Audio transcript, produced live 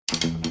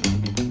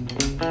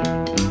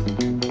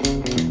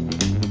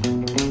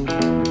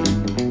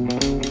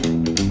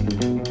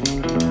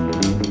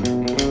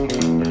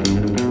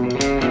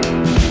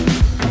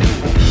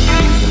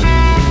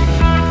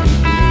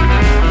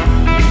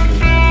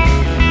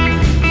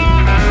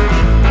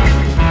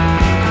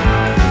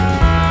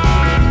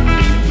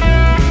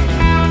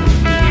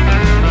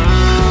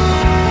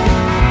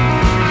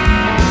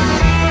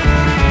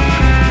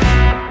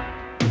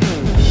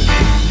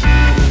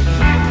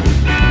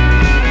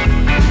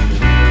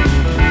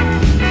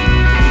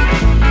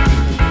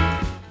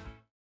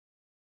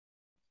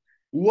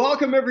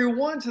Welcome,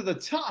 everyone, to the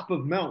top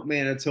of Mount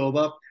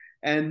Manitoba.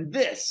 And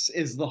this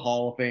is the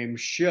Hall of Fame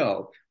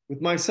show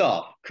with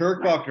myself,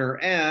 Kirk Buchner,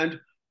 and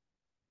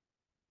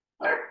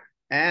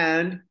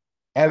Evan,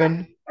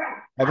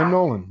 Evan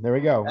Nolan. There we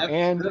go. F-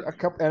 And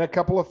a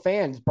couple of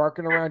fans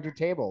barking around your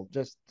table,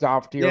 just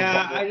off to your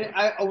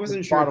yeah, I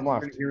wasn't sure if bottom you were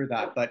going left. to hear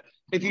that, but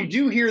if you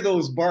do hear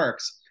those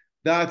barks,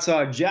 that's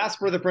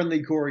Jasper the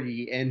Friendly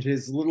Corgi and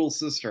his little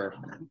sister,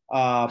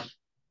 uh,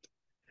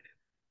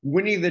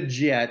 Winnie the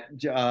Jet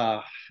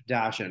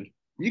Dashing.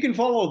 You can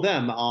follow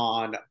them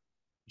on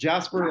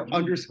Jasper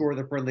underscore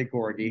the Friendly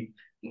Corgi.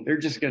 They're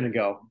just going to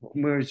go.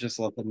 We always just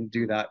let them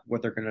do that,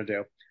 what they're going to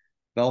do.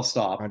 They'll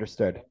stop.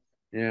 Understood.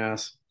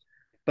 Yes.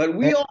 But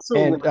we And, also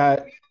and run.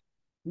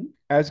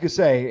 I was gonna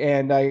say,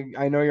 and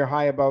I know you're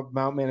high above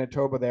Mount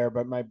Manitoba there,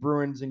 but my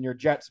Bruins and your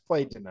Jets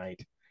played tonight,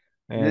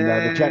 and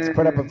the Jets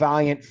put up a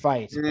valiant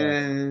fight. But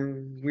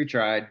We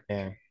tried.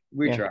 yeah,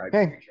 We yeah. tried.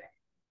 Hey,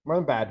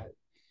 wasn't bad.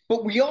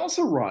 But we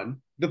also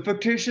run the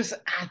fictitious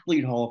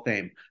Athlete Hall of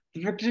Fame,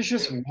 the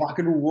fictitious Rock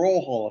and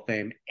Roll Hall of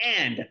Fame,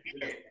 and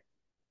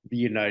the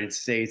United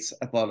States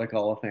Athletic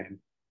Hall of Fame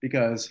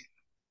because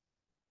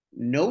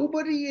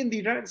nobody in the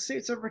United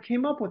States ever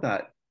came up with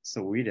that.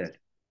 So we did.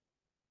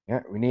 Yeah,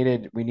 we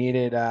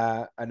needed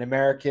an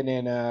American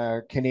and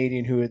a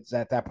Canadian who was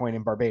at that point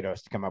in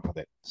Barbados to come up with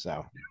it.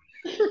 So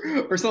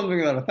Or something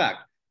to that effect.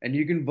 And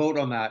you can vote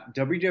on that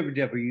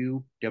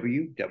www,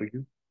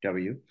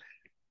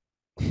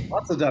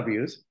 lots of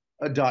W's,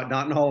 dot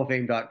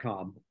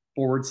notinhallofame.com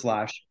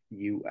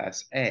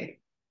 /USA.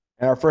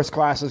 and our first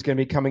class is going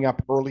to be coming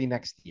up early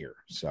next year.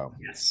 So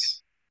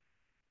Yes.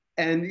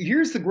 And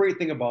here's the great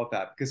thing about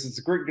that, because it's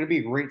going to be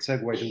a great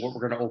segue to what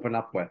we're going to open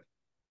up with.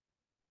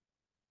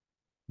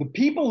 The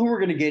people who are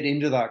going to get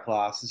into that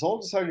class is all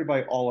decided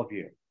by all of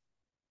you.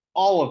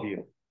 All of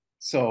you.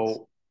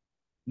 So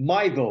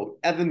my vote,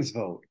 Evan's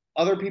vote,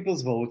 other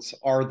people's votes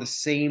are the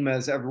same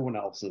as everyone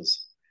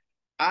else's.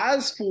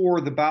 As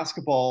for the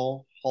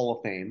Basketball Hall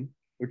of Fame,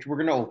 which we're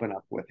going to open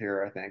up with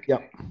here, I think,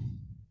 yep.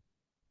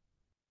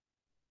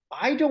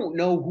 I don't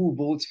know who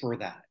votes for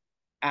that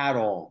at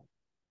all.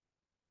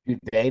 Do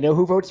they know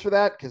who votes for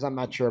that? Because I'm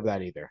not sure of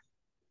that either.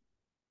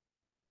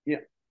 Yeah,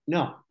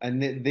 no,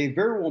 and they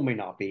very well may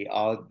not be.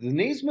 The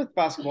Naismith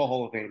Basketball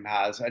Hall of Fame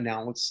has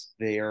announced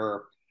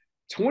their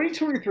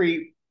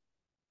 2023.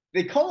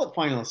 They call it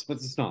finalists, but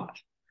it's not.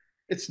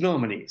 It's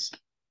nominees,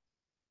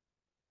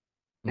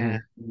 and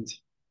Mm-hmm.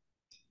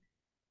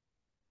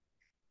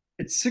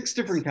 it's six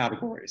different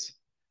categories.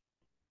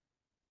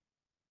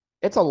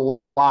 It's a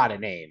lot of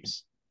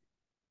names.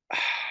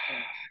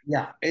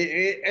 Yeah,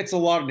 it's a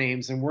lot of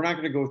names, and we're not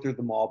going to go through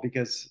them all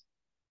because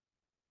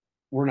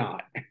we're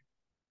not.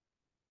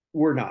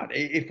 We're not.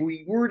 If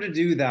we were to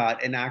do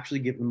that and actually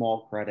give them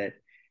all credit,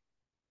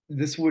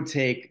 this would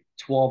take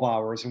 12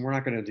 hours, and we're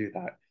not going to do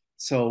that.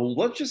 So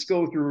let's just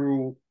go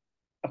through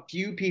a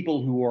few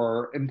people who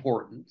are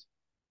important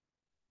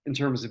in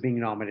terms of being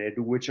nominated,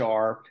 which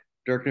are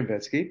Dirk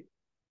Nowitzki,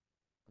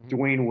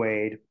 Dwayne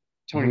Wade,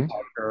 Tony Mm-hmm.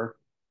 Parker,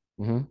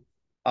 Mm-hmm.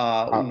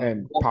 uh,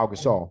 And Pau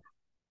Gasol.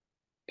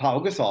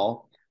 Paul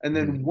Gasol, and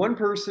Mm-hmm. then one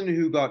person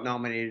who got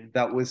nominated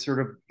that was sort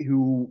of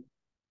who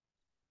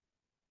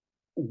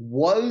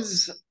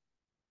was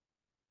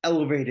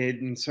elevated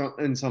in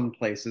some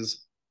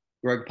places,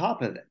 Greg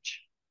Popovich.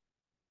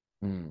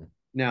 Mm.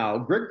 Now,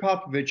 Greg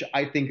Popovich,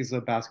 I think, is a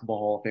basketball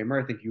Hall of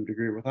Famer. I think you would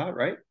agree with that,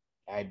 right?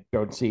 I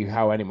don't see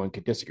how anyone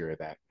could disagree with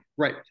that.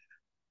 Right.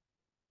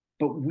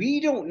 But we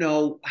don't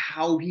know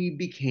how he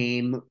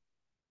became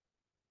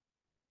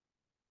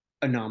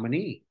a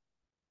nominee.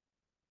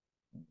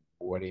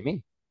 What do you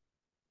mean?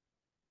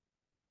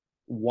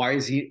 Why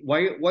is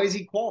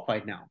he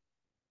qualified now?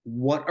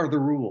 What are the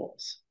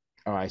rules?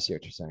 Oh, I see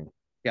what you're saying.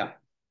 Yeah.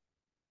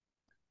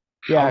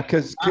 Yeah, How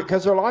because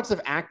there are lots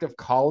of active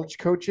college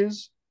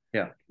coaches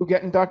yeah. who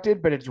get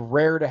inducted, but it's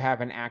rare to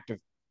have an active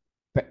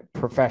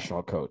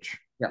professional coach.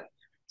 Yeah.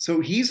 So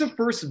he's a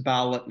first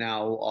ballot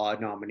now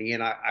nominee,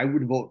 and I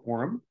would vote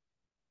for him.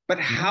 But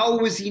how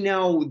is he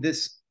now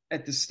this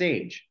at this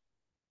stage?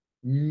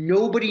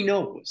 Nobody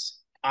knows.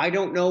 I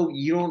don't know.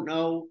 You don't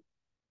know.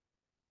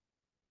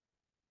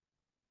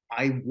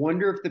 I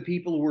wonder if the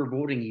people who are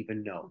voting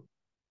even know.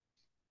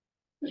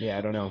 Yeah,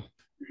 I don't know.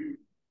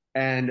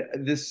 And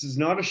this is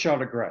not a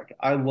shot at Greg.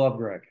 I love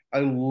Greg. I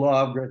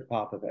love Greg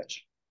Popovich.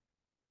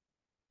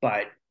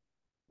 But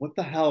what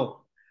the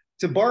hell?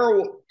 To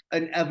borrow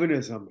an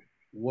Evanism,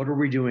 what are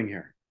we doing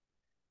here?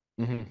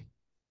 Mm-hmm.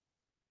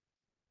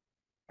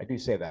 I do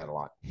say that a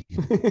lot.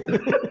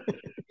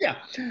 Yeah,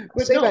 I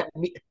but say no. that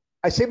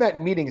I say that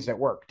in meetings at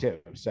work too,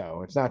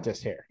 so it's not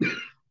just here.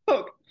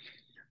 Look,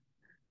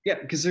 yeah,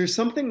 because there's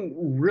something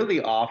really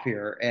off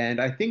here.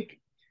 And I think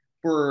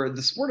for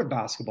the sport of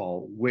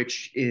basketball,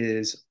 which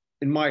is,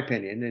 in my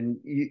opinion,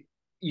 and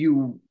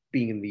you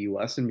being in the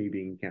US and me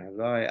being in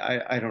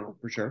Canada, I don't know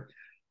for sure.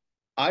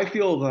 I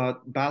feel that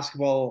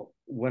basketball,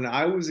 when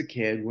I was a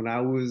kid, when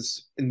I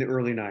was in the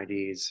early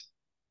 90s,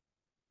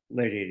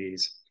 late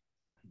 80s,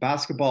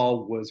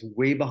 basketball was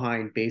way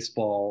behind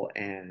baseball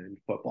and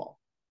football.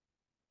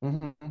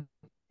 Mm-hmm.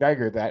 I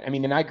agree with that. I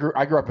mean, and I grew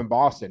up in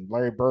Boston.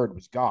 Larry Bird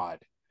was God,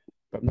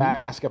 but Mhm.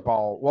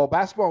 basketball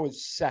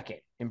was second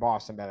in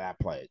Boston at that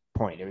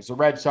point. It was the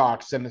Red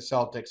Sox and the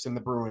Celtics and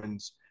the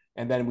Bruins,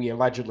 and then we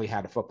allegedly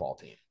had a football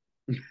team.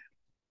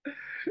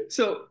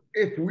 So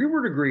if we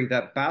were to agree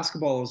that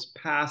basketball is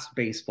past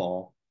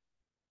baseball,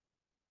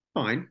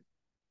 fine,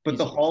 but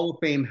the Easily. Hall of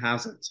Fame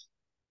hasn't.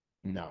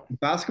 No.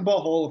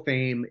 Basketball Hall of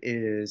Fame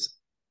is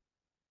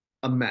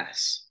a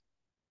mess.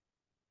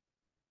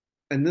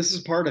 And this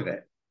is part of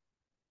it.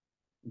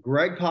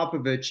 Greg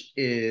Popovich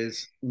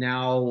is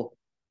now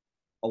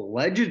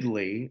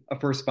allegedly a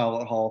first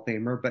ballot Hall of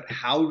Famer, but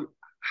how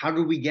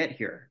did we get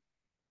here?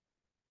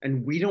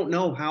 And we don't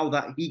know how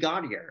that he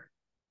got here.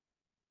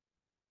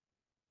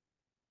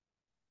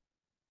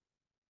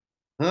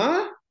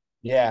 Huh?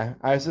 Yeah,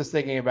 I was just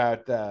thinking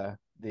about the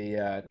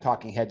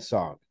Talking Head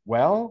song.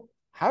 Well,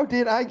 how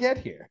did I get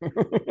here?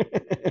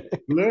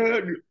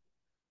 Let,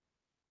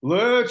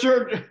 let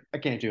your I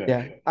can't do Yeah,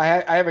 it. I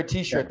have a Yeah.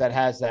 T-shirt that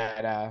has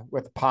that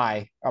with a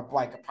pie,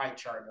 like a pie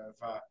chart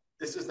of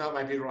this is not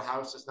my beautiful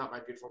house, it's not my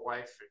beautiful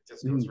wife. It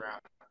just goes Mhm.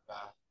 around.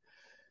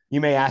 You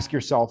may ask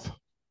yourself,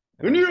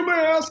 and And then you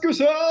may ask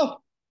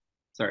yourself.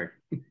 Sorry.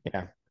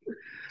 yeah.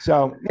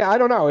 So yeah, I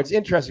don't know. It's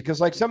interesting because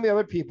like some of the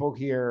other people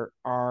here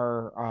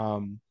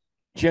are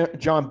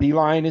John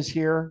Beeline is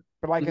here,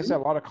 but like I said,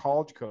 Mhm. a lot of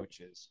college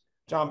coaches.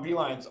 John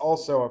Beeline's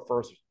also a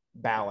first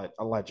ballot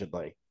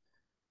allegedly.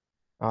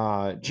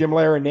 Jim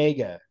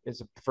Larinaga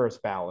is a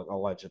first ballot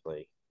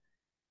allegedly.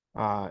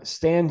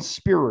 Stan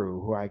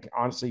Spiru, who I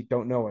honestly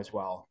don't know as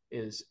well,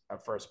 is a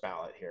first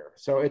ballot here.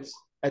 So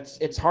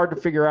it's hard to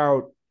figure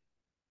out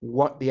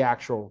what the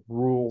actual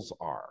rules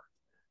are.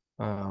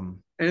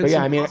 And But it's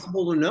yeah, I mean,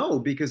 impossible to know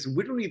because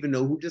we don't even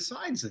know who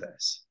decides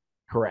this.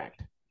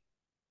 correct.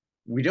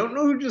 We don't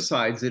know who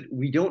decides it.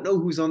 We don't know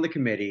who's on the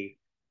committee.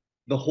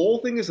 The whole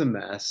thing is a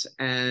mess,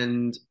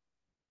 and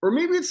or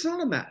maybe it's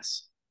not a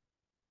mess,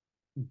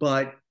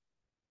 but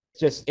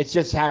It's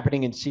just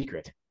happening in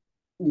secret.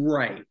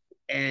 right.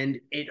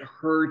 And it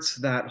hurts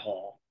that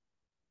hall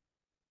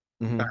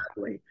Mm-hmm.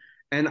 badly.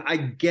 And I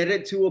get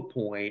it to a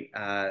point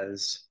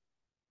as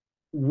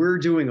we're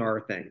doing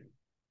our thing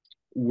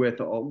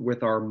with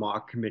our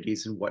mock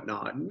committees and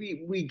whatnot. And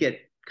we get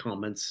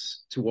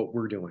comments to what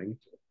we're doing.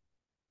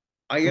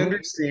 I Mm-hmm.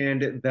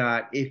 understand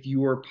that if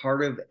you are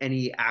part of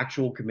any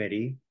actual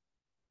committee,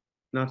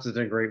 not to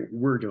denigrate what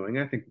we're doing,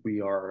 I think we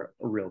are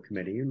a real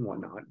committee and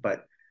whatnot,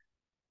 but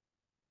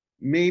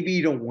maybe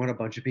you don't want a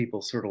bunch of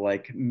people sort of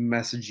like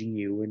messaging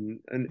you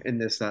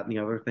and this, that, and the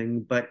other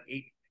thing. But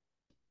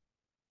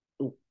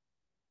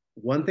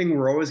one thing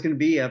we're always going to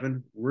be,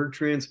 Evan, we're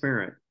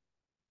transparent.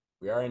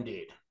 We are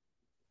indeed.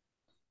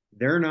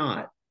 They're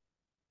not.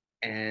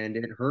 And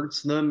it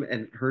hurts them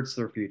and it hurts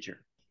their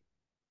future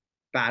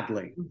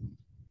badly.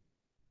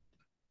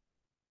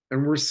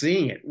 And we're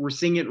seeing it. We're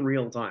seeing it in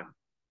real time.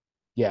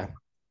 Yeah.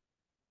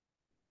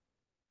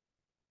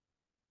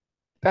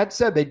 That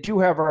said, they do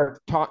have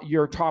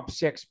your top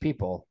six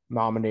people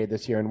nominated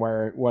this year in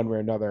one way or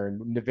another: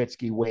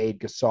 Nowitzki, Wade,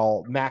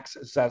 Gasol, Max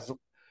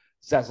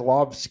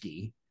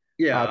Zaslovsky,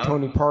 Yeah,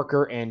 Tony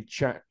Parker, and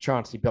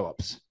Chauncey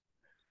Billups.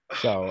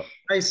 So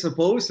I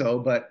suppose so.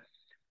 But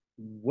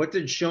what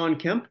did Sean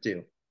Kemp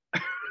do?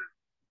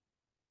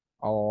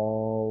 a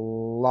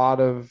lot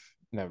of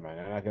never mind.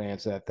 I'm not going to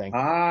answer that thing.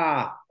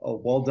 Oh,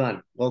 well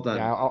done. Well Yeah,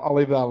 done. I'll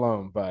leave that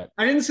alone. But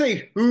I didn't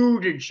say who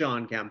did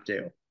Sean Kemp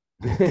do.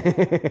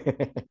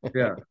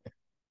 Yeah.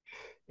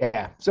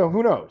 yeah, so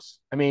who knows?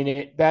 I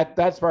mean,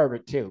 that's part of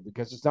it too,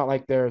 because it's not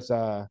like there's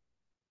an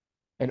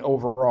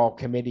overall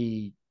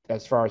committee,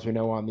 as far as we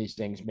know, on these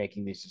things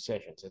making these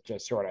decisions. It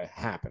just sort of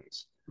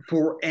happens.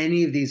 For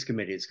any of these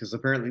committees, because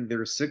apparently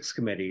there are six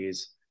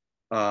committees,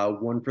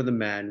 one for the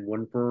men,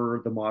 one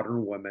for the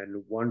modern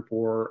women, one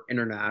for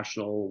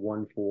international,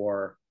 one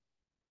for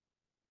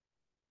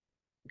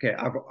okay,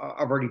 I've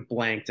already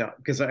blanked out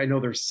because I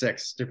know there's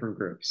six different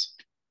groups.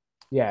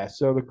 Yeah,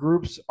 so the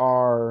groups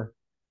are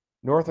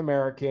North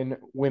American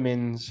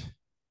Women's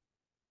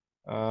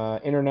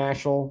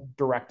International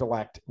Direct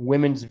Elect,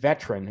 Women's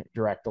Veteran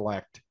Direct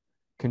Elect,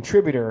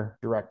 Contributor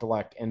Direct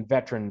Elect, and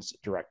Veterans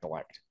Direct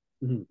Elect.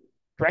 Mhm.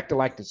 Direct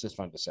Elect is just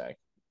fun to say.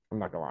 I'm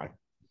not gonna lie.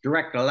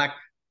 Direct elect.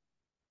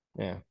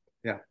 Yeah.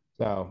 Yeah.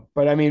 So,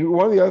 but I mean,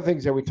 one of the other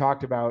things that we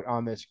talked about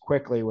on this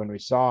quickly when we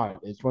saw it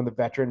is when the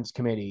Veterans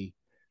Committee.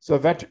 So,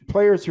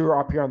 players who are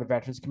up here on the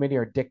Veterans Committee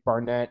are Dick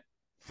Barnett,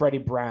 Freddie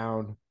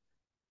Brown,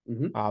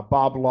 Hmm.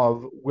 Bob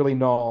Love, Willie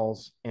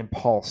Knowles, and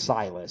Paul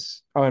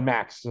Silas. Oh, and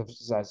Max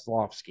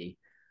Zaslovsky.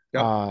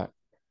 Yep. In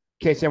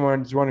case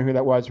anyone's wondering who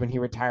that was, when he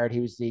retired, he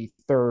was the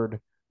third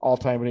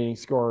all-time leading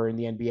scorer in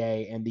the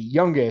NBA and the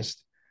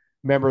youngest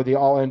member of the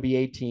All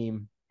NBA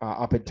team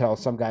up until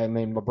some guy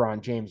named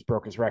LeBron James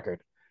broke his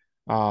record.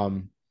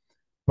 Um,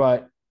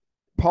 but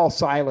Paul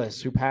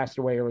Silas, who passed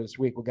away earlier this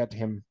week, we'll get to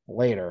him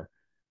later,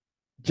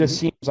 just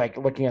Hmm. seems like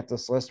looking at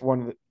this list,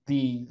 one of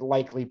the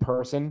likely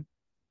person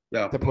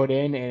Yeah. to put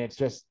in, and it's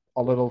just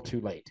a little too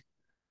late.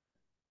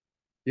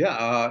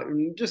 Yeah.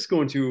 Just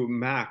going to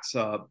Max.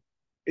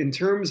 in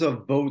terms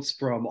of votes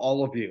from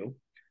all of you,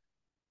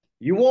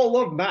 you all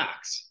love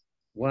Max.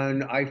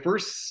 When I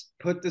first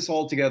put this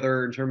all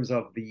together in terms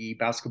of the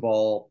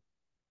basketball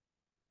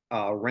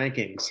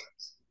rankings,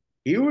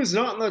 he was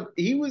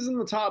in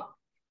the top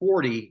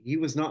 40. He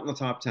was not in the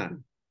top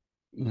 10.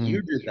 You Mm-hmm.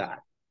 did that.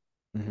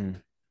 Mm-hmm.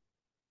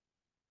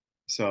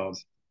 So,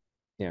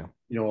 Yeah.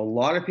 a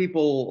lot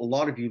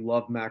of you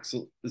love Max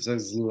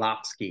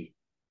Zazlowski.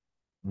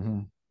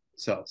 Mm-hmm.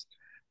 So,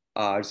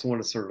 I just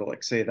want to sort of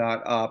like say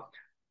that.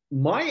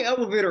 My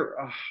elevator,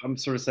 I'm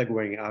sort of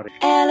segueing out of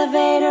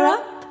Elevator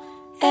up,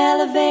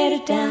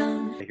 elevator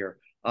down. here.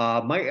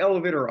 My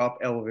elevator up,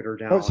 elevator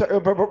Oh, down. so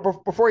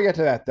but before you get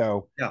to that,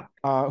 though, Yeah.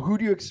 who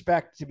do you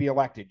expect to be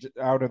elected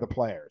out of the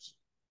players?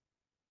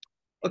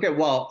 Okay.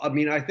 Well, I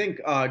mean, I think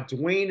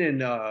Dwayne and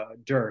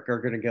Dirk are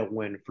going to get a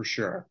win for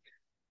sure.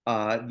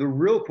 The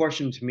real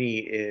question to me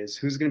is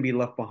who's going to be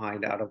left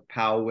behind out of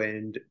Powell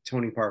and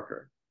Tony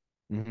Parker.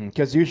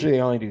 Because usually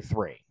they only do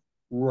three.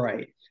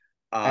 Right.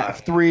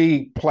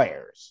 Three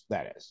players,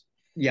 that is.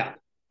 Yeah.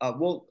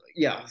 Well,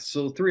 yeah.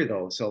 So three of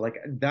those. So like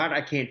that,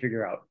 I can't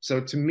figure out. So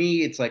to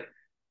me, it's like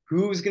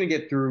who's going to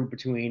get through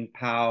between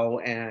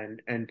Powell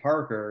and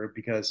Parker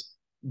because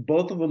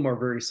both of them are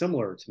very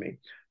similar to me.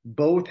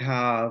 Both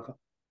have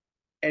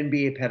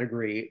NBA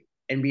pedigree,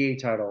 NBA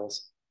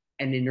titles,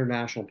 and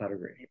international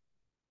pedigree.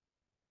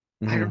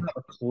 I don't Mm-hmm. have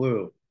a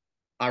clue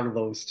out of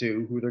those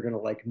two who they're going to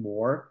like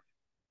more.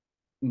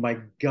 My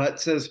gut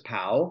says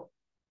Powell,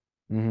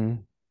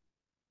 Mm-hmm.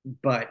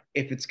 but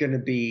if it's going to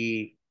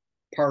be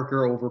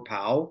Parker over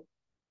Powell,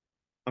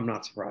 I'm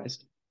not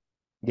surprised.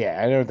 Yeah,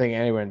 I don't think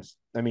anyone's.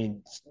 I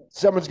mean,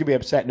 someone's gonna be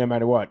upset no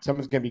matter what.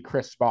 Someone's gonna be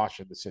Chris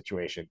Bosh in the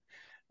situation,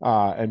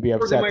 and be Or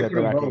they upset might that put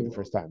they're them not getting the both.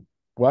 first time.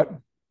 What?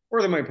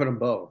 Or they might put them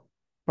both.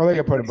 Well, they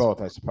can put them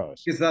both, I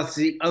suppose. Because that's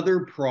the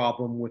other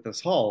problem with this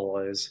hall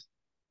is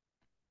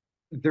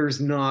there's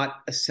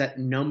not a set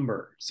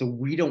number, so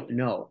we don't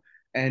know.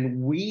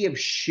 And we have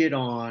shit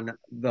on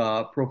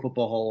the Pro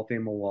Football Hall of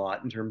Fame a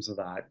lot in terms of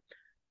that.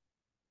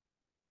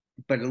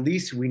 But at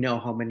least we know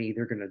how many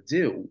they're going to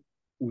do.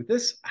 With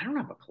this, I don't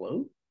have a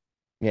clue.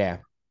 Yeah.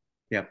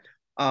 Yeah.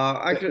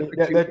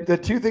 The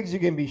two things you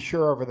can be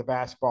sure of with the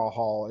basketball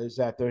hall is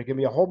that there's going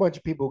to be a whole bunch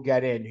of people who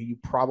get in who you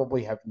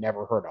probably have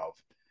never heard of,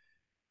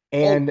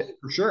 and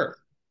for sure.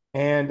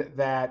 and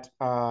that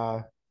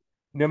no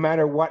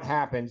matter what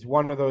happens,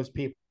 one of those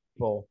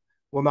people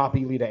will not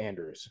be Lita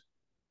Andrews.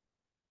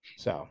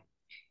 So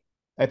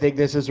I think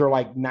this is her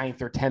like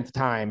 9th or 10th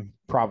time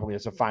probably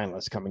as a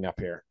finalist coming up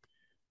here.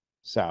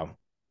 So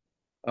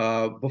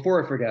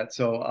before I forget,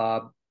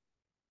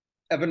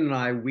 Evan and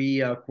I,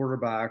 we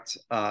quarterbacked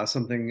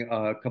something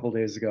a couple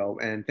days ago,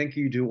 and thank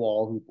you to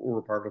all who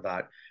were part of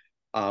that.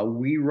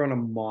 We run a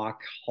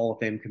mock Hall of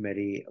Fame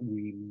committee.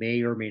 We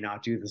may or may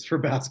not do this for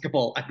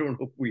basketball. I don't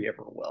know if we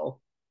ever will.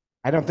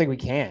 I don't think we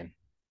can.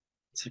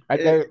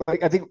 I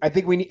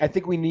think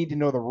we need to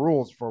know the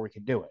rules before we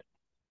can do it.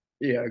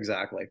 Yeah,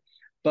 exactly.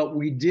 But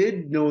we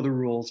did know the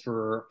rules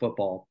for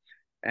football,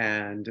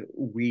 and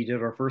we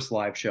did our first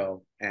live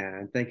show.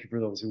 And thank you for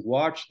those who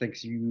watched.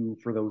 Thanks you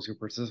for those who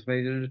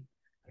participated.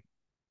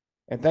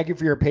 And thank you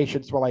for your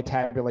patience while I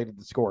tabulated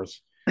the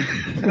scores.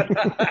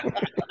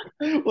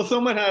 Well,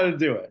 someone had to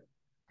do it.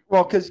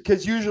 Well,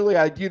 because usually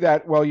I do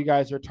that while you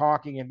guys are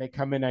talking and they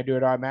come in, I do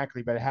it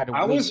automatically, but I had to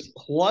wait. Was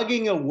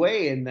plugging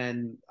away and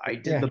then I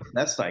did the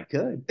best I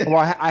could. Well,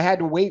 I had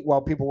to wait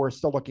while people were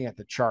still looking at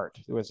the chart.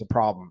 It was a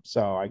problem.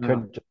 So I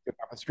couldn't just get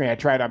off the screen. I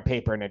tried on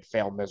paper and it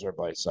failed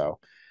miserably. So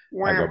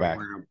I go back.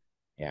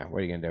 Yeah, what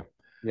are you going to do?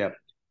 Yeah.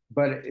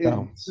 But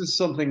this is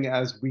something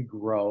as we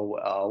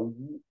grow.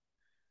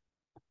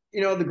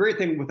 The great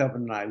thing with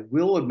Evan and I,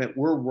 we'll admit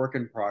we're a work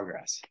in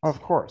progress.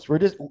 Of course. We're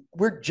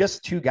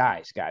just two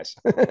guys. We're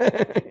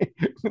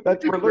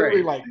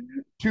literally like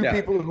two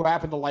people who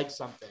happen to like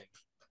something.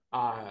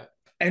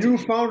 And who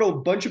found a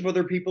bunch of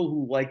other people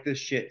who like this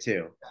shit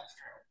too.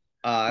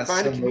 That's true.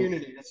 Find a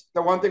community. That's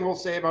the one thing we'll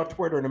say about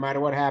Twitter, no matter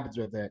what happens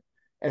with it.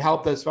 It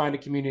helped us find a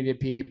community of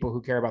people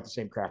who care about the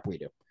same crap we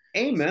do.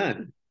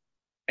 Amen.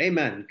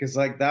 Amen. Because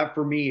like that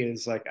for me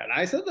is like, and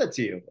I said that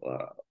to you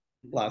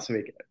last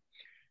week.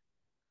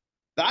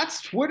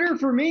 That's Twitter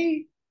for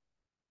me.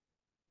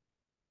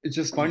 It's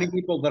just finding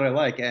people that I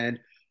like. And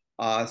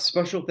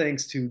special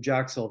thanks to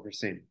Jack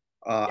Silverstein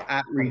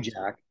at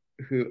Rejack,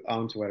 who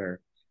on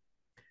Twitter.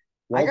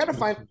 I gotta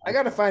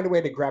find a way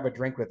to grab a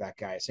drink with that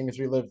guy, seeing as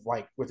we live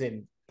like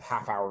within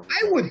half hour.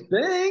 I would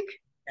think.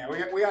 Yeah,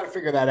 we got to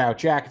figure that out,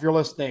 Jack. If you're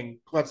listening,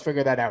 let's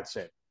figure that out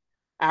soon.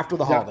 After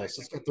the holidays,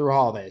 let's get through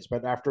holidays.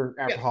 But after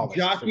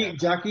holidays,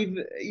 Jack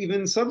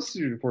even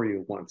substituted for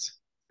you once.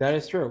 That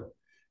is true.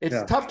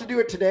 It's tough to do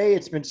it today.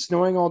 It's been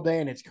snowing all day,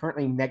 and it's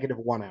currently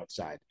 -1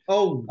 outside.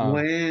 Oh,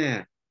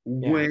 when?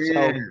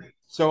 Yeah,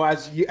 so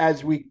as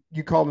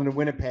you called it in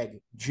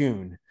Winnipeg,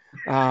 June.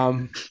 But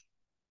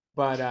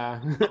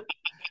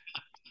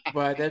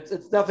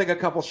it's nothing a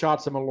couple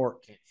shots of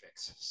Malort can't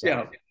fix. So.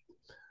 Yeah.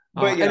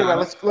 But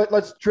anyway,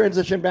 let's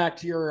transition back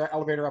to your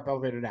elevator up,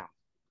 elevator down.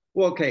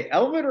 Well, okay,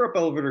 elevator up,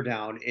 elevator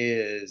down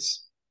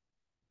is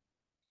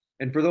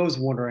And for those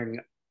wondering,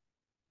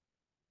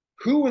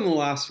 who in the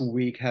last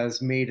week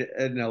has made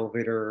an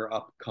elevator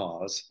up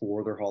cause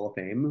for their Hall of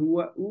Fame?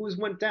 Who has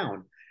went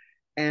down?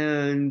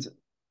 And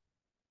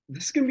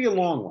this is going to be a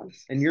long one,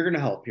 and you're going to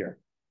help here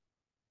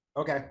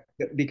Okay.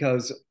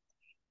 because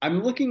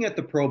I'm looking at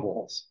the Pro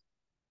Bowls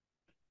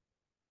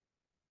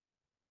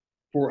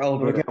for You're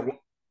elevator. looking at,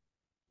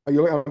 are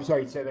you, I'm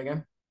sorry, say that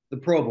again. The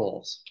Pro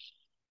Bowls,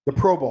 The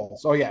Pro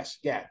Bowls. Oh, yes.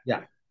 Yeah.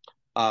 yeah,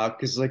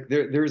 because like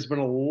there's been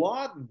a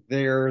lot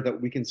there that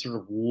we can sort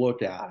of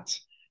look at.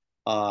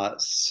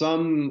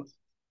 Some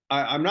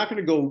I'm not going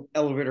to go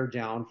elevator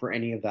down for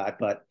any of that,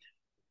 but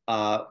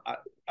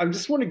I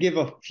just want to give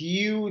a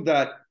few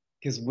that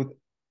because with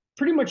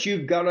pretty much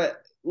you've got to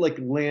like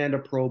land a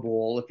Pro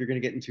Bowl if you're going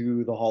to get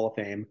into the Hall of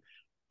Fame.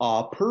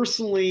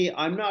 Personally,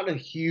 I'm not a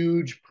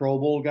huge Pro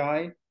Bowl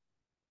guy.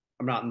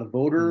 I'm not in the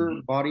voter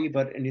body,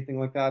 but anything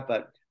like that.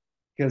 But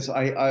because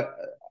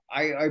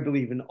I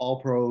believe in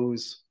all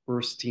pros,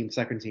 first team,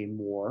 second team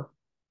more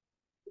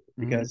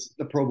because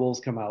the Pro Bowls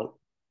come out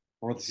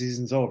or the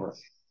season's over.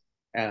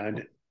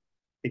 And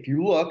if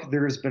you look,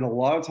 there's been a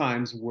lot of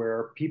times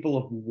where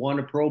people have won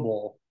a Pro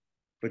Bowl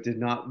but did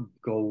not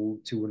go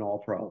to an All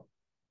Pro,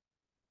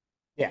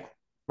 Yeah. and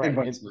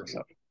Right. vice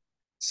versa.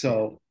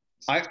 So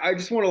I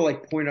just want to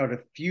like point out a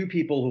few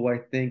people who I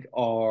think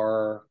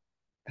are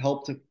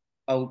helped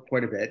out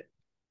quite a bit.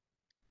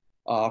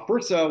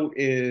 First out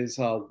is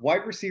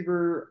wide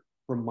receiver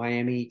from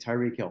Miami,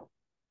 Tyreek Hill.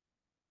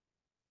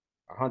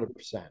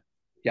 100%.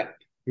 Yeah,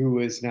 who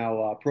is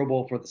now Pro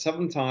Bowl for the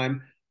seventh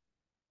time.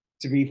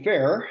 To be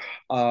fair,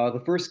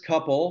 the first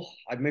couple,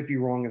 I might be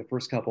wrong in the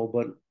first couple,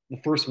 but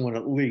the first one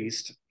at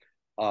least,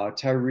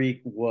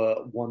 Tyreek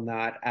won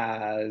that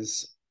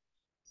as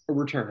a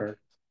returner.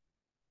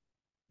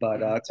 But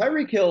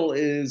Tyreek Hill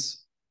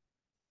is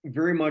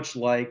very much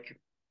like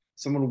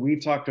someone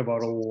we've talked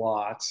about a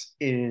lot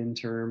in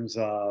terms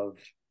of,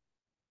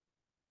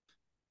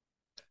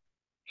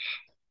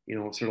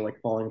 sort of like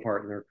falling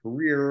apart in their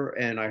career.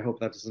 And I hope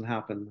that doesn't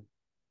happen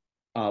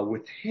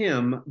with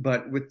him.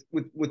 But with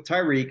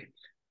Tyreek,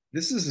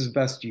 this is his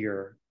best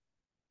year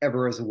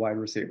ever as a wide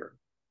receiver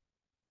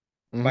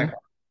by Mm-hmm.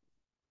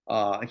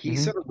 far. He Mm-hmm.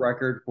 set a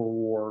record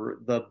for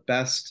the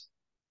best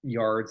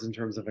yards in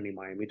terms of any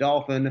Miami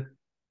Dolphin.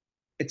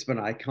 It's been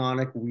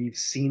iconic. We've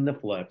seen the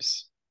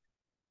flips.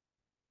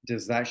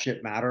 Does that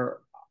shit matter?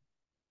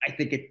 I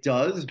think it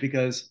does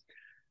because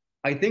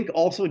I think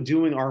also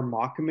doing our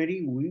mock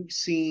committee, we've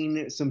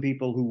seen some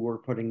people who were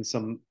putting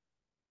some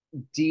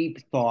deep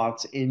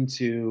thoughts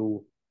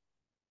into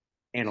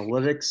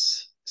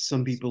analytics,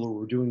 some people who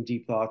were doing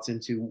deep thoughts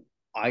into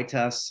eye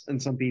tests,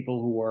 and some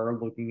people who are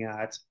looking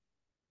at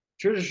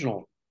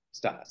traditional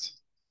stats.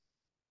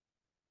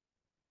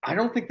 I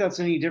don't think that's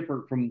any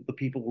different from the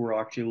people who are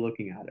actually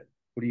looking at it.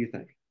 What do you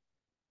think?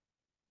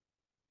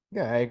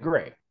 Yeah, I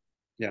agree.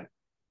 Yeah.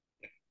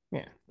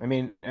 Yeah. I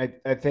mean,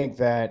 I think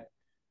that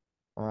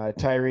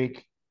Tyreek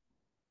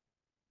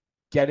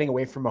getting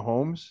away from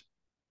Mahomes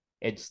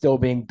and still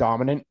being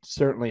dominant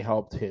certainly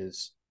helped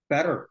his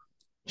Better.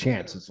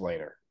 chances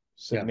later.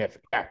 Yeah.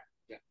 Significant. Yeah.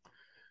 Yeah.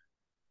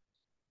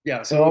 Yeah.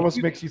 It So,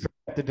 almost makes you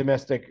forget the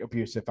domestic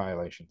abusive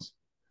violations.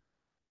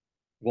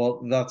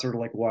 well, that's sort of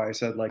like why I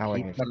said like he got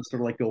Allegations. to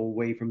sort of like go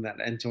away from that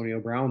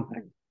Antonio Brown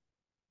thing.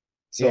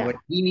 So Yeah. like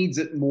he needs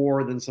it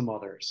more than some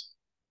others.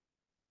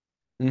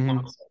 Mm-hmm.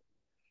 Honestly.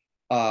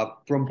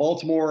 From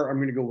Baltimore, I'm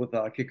going to go with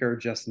kicker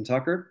Justin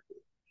Tucker.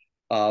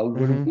 When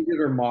Mm-hmm. we did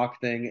our mock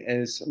thing,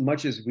 as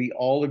much as we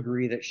all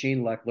agree that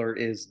Shane Leckler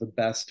is the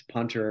best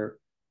punter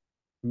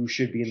who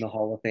should be in the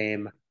Hall of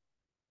Fame,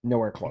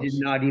 Nowhere he did close.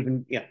 not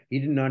even, yeah, he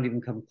did not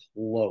even come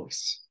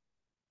close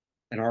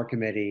in our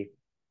committee,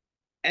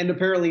 and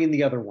apparently in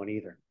the other one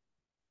either.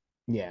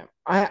 Yeah.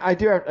 I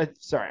do have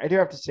sorry, I do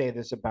have to say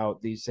this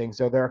about these things.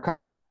 So there are a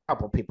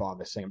couple people on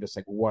this thing. I'm just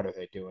like, what are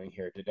they doing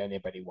here? Did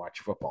anybody watch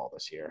football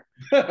this year?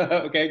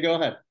 Okay, go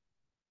ahead.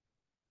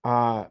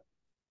 Uh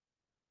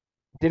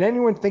did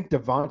anyone think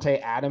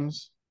Devontae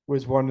Adams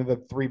was one of the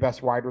three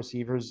best wide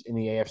receivers in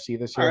the AFC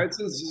this All right,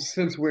 year?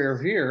 since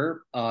we're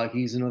here,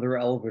 he's another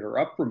elevator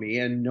up for me,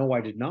 and no,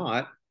 I did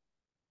not.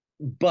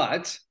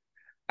 But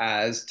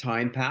as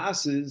time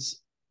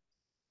passes,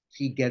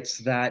 he gets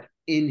that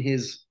in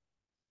his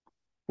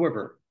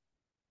quiver.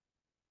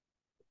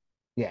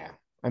 Yeah.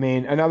 I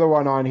mean, another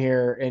one on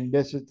here, and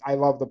this is, I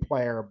love the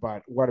player,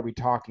 but what are we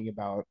talking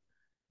about?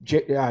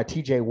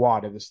 TJ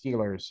Watt of the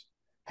Steelers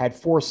had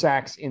 4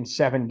 sacks in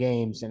 7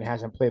 games and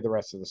hasn't played the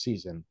rest of the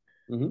season.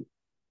 Mm-hmm.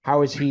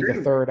 How is he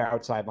the third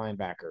outside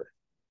linebacker?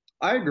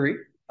 I agree.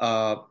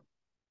 Uh,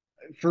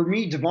 for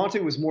me,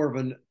 Devontae was more of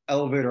an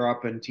elevator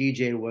up, and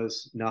TJ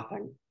was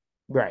nothing.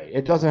 Right.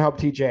 It doesn't help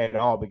TJ at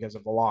all because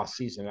of the lost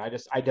season.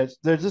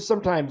 There's just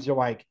sometimes you're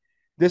like,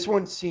 this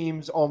one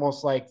seems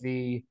almost like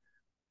the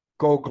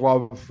gold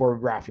glove for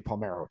Rafi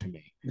Palmeiro to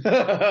me.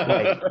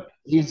 Like,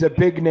 he's a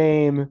big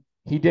name.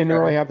 He didn't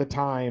really have the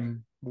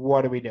time.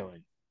 What are we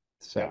doing?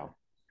 So, yeah.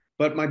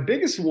 But my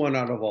biggest one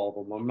out of all of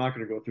them, I'm not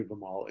going to go through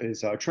them all,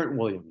 is Trent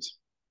Williams.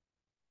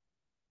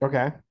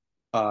 okay.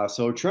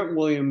 So Trent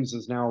Williams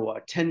is now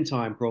a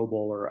 10-time Pro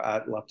Bowler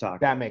at left tackle.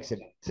 That makes it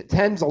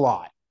 10's a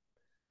lot.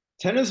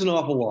 10 is an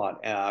awful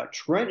lot.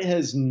 Trent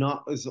has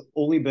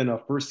only been a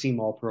first team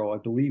All Pro, I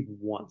believe,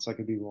 once. I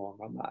could be wrong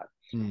on that.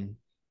 Hmm.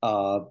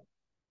 Uh,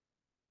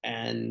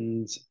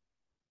 and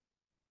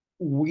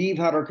we've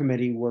had our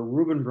committee where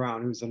Ruben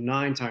Brown, who's a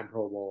 9-time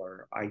Pro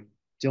Bowler, I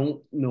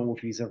don't know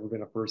if he's ever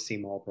been a first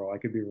team All Pro. I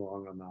could be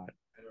wrong on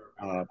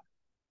that.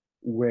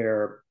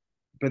 Where,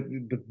 but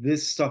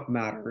this stuff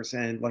matters,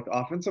 and like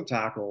offensive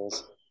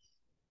tackles,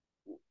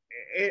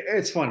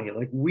 it's funny.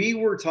 Like we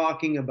were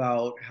talking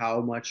about how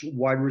much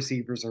wide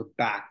receivers are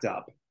backed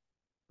up.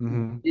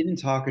 Mm-hmm. Didn't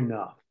talk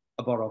enough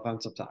about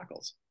offensive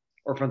tackles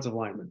or offensive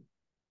linemen.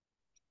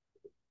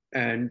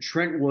 And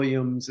Trent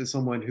Williams is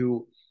someone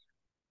who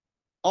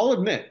I'll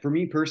admit, for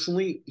me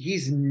personally,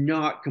 he's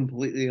not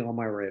completely on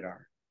my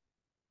radar.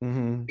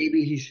 Mm-hmm.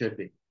 Maybe he should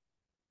be.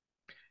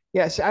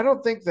 Yes, I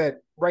don't think that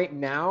right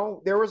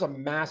now there was a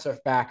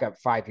massive backup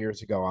 5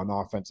 years ago on the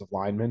offensive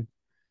lineman.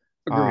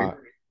 Agreed.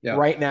 Yeah.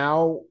 Right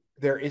now,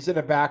 there isn't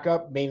a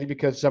backup, mainly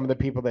because some of the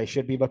people they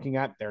should be looking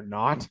at, they're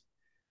not.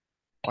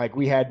 Like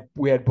we had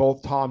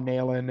both Tom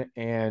Nolan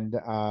and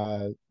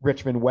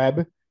Richmond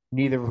Webb,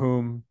 neither of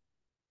whom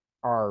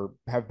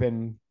have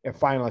been a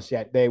finalist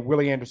yet.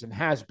 Willie Anderson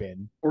has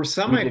been. Or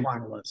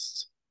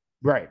semi-finalists.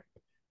 Right.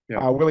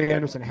 Yeah. Willie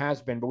Anderson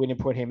has been, but we didn't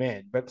put him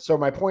in. But so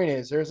my point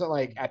is, there isn't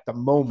like at the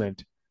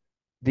moment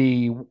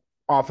the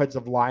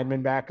offensive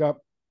lineman backup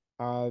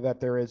that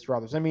there is for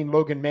others. I mean,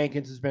 Logan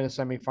Mankins has been a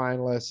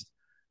semifinalist.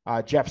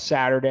 Jeff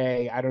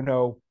Saturday, I don't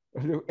know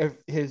if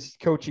his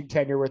coaching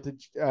tenure with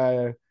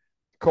the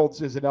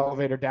Colts is an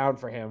elevator down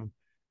for him.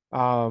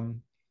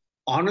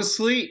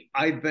 Honestly,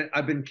 I've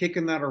been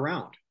kicking that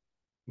around.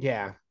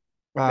 Yeah.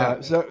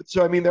 So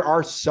I mean, there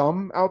are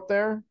some out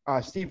there.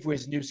 Steve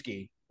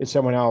Wisniewski is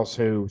someone else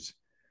who's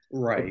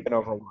right been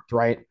overlooked,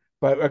 right?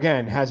 But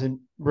again, hasn't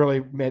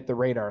really met the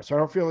radar. So I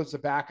don't feel it's a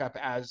backup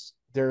as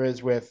there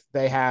is with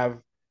they have,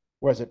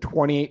 what is it,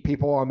 28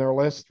 people on their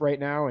list right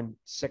now, and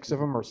 6 of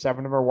them or 7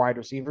 of them are wide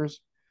receivers.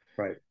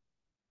 Right.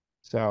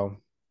 So,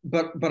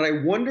 but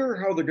I wonder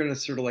how they're going to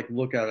sort of like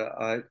look at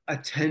a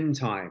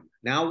 10-time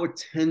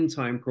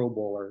Pro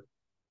Bowler,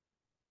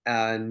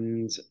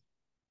 and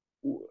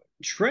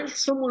Trent's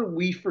someone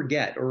we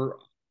forget, or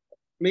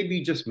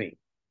maybe just me,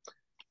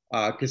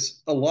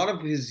 because a lot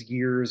of his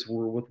years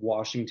were with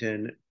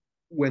Washington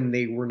when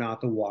they were not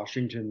the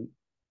Washington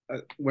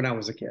when I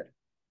was a kid.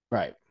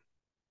 right.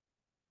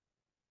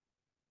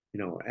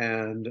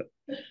 And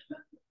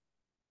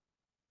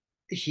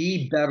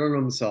he bet on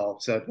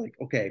himself, said like,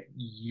 okay,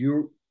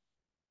 you're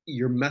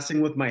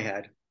messing with my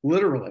head,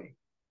 literally,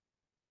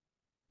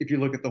 if you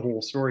look at the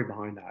whole story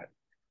behind that,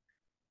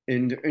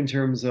 in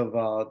terms of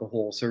the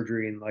whole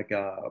surgery and like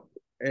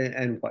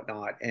and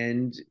whatnot.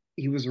 And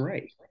he was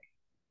right.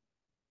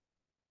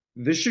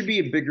 This should be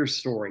a bigger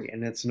story,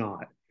 and it's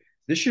not.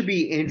 This should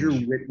be Andrew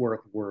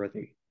Whitworth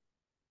worthy.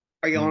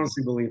 I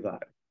honestly believe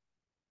that.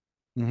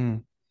 Mm-hmm.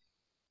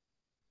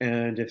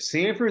 And if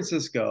San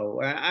Francisco,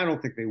 I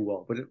don't think they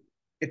will, but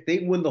if they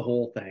win the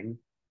whole thing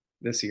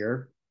this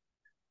year,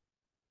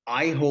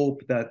 I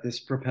hope that this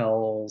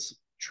propels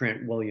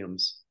Trent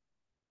Williams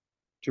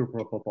to a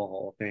Pro Football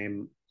Hall of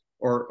Fame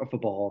or a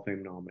Football Hall of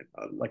Fame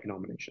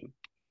nomination.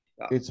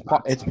 It's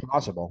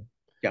possible.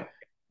 Yeah.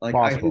 Like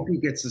possible. I hope he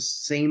gets the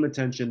same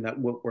attention that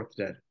Whitworth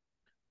did.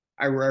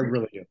 I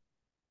really do.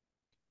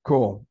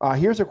 Cool.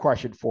 Here's a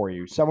question for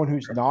you. Someone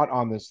who's not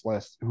on this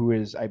list, who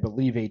is, I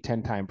believe, a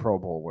 10-time Pro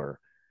Bowler,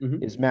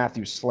 is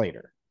Matthew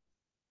Slater.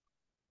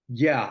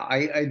 Yeah,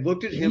 I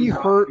looked at him.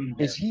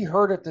 Is he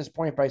hurt at this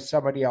point by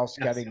somebody else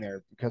getting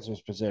there because of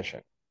his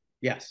position?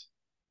 Yes.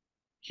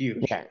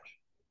 Huge. Yeah.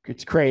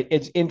 It's great.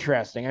 It's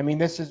interesting. I mean,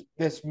 this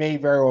may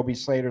very well be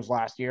Slater's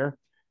last year.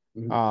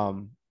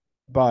 Mm-hmm.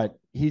 But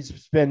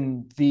he's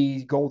been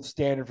the gold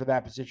standard for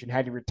that position.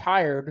 Had he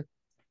retired,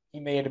 he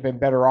may have been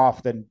better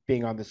off than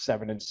being on the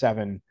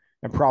 7-7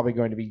 and probably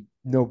going to be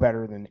no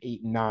better than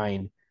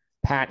 8-9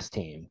 Pat's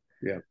team.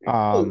 Yeah.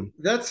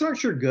 That's not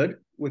sure good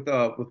with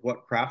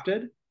what Kraft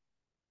did.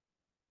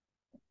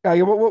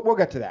 Yeah, we'll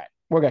get to that.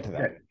 We'll get to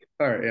that. Okay.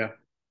 All right, yeah,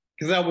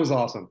 because that was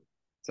awesome.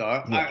 So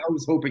I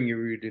was hoping you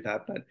would do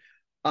that, but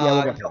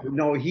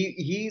no,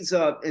 he's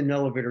an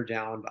elevator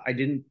down. I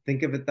didn't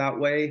think of it that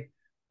way.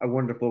 I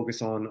wanted to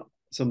focus on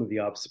some of the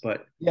ups,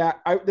 but yeah,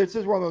 this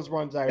is one of those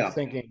ones I was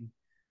thinking.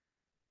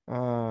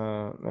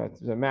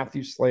 That's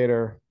Matthew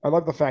Slater. I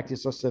love the fact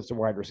he's listed as a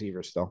wide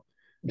receiver still.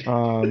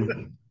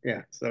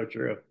 Yeah, so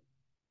true.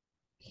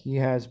 He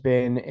has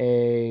been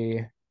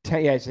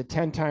he's a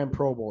 10-time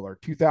Pro Bowler,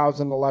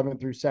 2011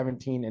 through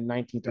 17 and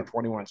 19 through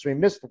 21. So he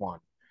missed one.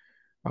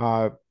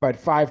 But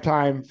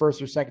 5-time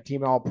first or second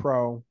team All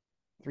Pro,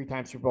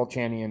 3-time Super Bowl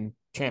champion,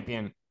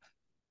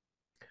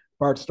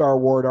 Bart Starr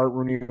Award, Art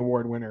Rooney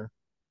Award winner.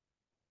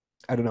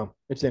 I don't know.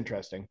 It's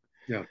interesting.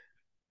 Yeah.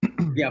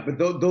 Yeah, but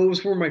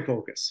those were my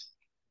focus.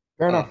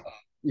 Fair enough.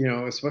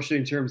 Especially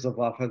in terms of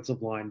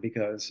offensive line,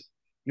 because,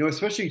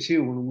 especially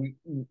too,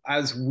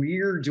 as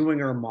we're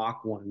doing our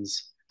mock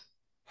ones,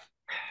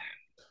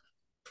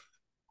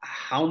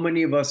 how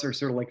many of us are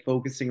sort of like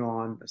focusing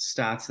on the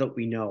stats that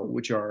we know,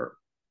 which are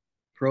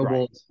Pro Right.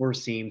 Bowls,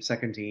 first team,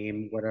 second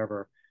team,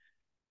 whatever,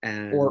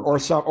 or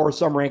and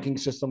some ranking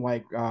system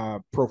like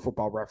Pro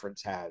Football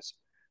Reference has,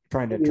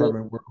 trying to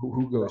determine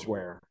who goes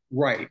where.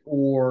 right,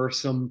 or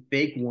some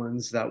fake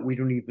ones that we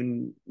don't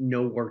even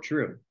know are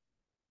true.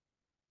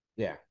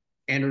 Yeah.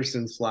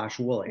 Anderson slash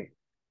Willie.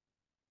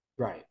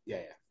 Right.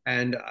 Yeah. Yeah.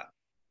 And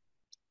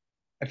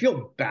I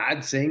feel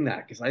bad saying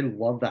that because I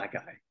love that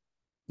guy.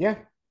 Yeah.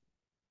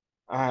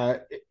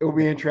 It'll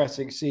be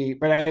interesting to see,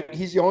 but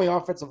he's the only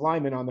offensive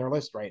lineman on their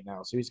list right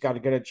now, so he's got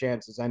as good a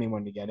chance as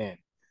anyone to get in,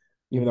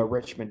 even though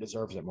Richmond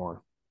deserves it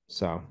more.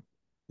 So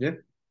yeah.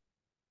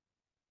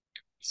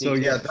 So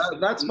yeah,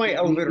 that's my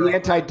elevator. The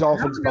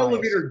anti-Dolphins an bias.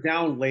 Elevator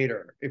down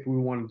later if we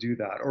want to do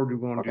that, or do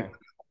we want to do?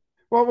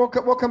 Well,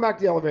 we'll come back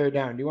to the elevator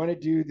down. Do you want to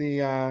do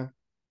the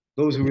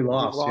those who we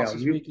lost? Yeah,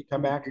 this week. You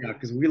come back. Yeah,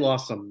 because we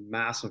lost a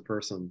massive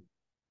person.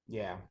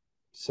 Yeah.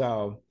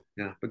 So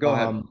yeah, but go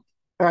ahead.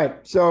 All right.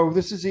 So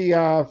this is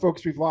the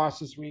folks we've lost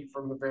this week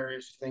from the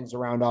various things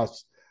around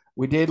us.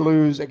 We did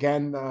lose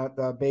again.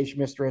 The beige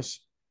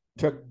mistress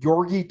took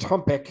Georgi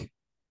Tumpik,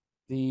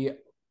 the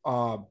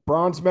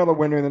bronze medal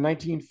winner in the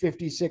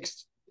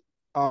 1956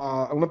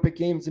 Olympic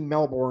Games in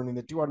Melbourne in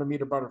the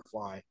 200-meter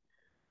butterfly.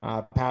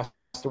 Passed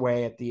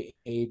away at the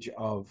age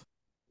of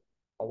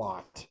a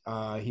lot.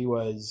 He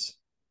was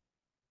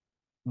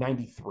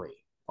 93.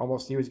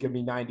 Almost, he was going to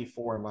be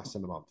 94 in less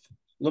than a month.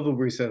 Love the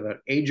way you said that.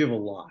 Age of a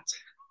lot.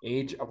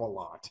 Age of a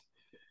lot.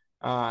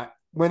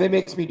 When it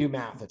makes me do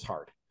math, it's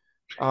hard.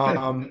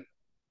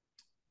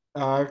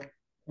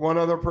 One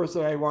other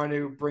person I want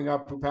to bring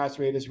up who passed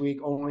away this week,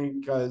 only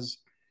because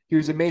he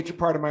was a major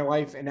part of my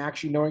life, and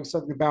actually knowing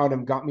something about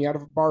him got me out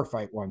of a bar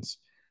fight once.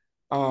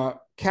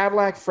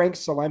 Cadillac Frank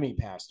Salemi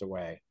passed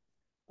away.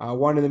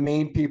 One of the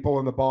main people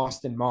in the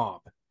Boston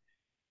mob.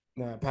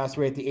 Passed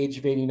away at the age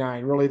of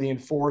 89, really the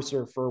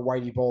enforcer for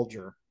Whitey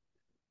Bulger.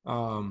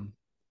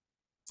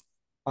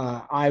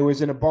 I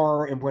was in a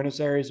bar in Buenos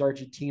Aires,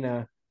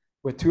 Argentina,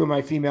 with two of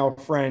my female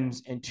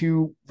friends, and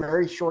two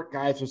very short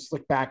guys with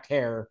slick back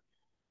hair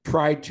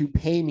tried to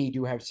pay me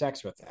to have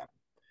sex with them.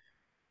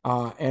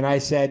 And I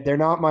said, they're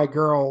not my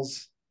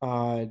girls.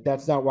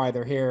 That's not why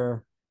they're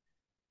here.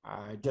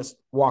 Just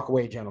walk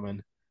away,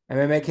 gentlemen. And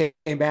then they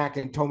came back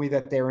and told me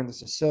that they were in the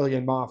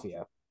Sicilian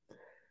mafia.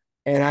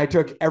 And I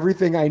took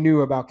everything I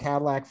knew about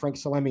Cadillac Frank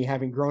Salemi,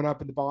 having grown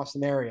up in the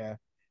Boston area,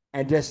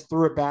 and just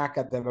threw it back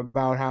at them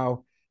about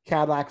how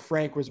Cadillac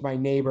Frank was my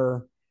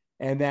neighbor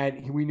and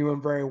that we knew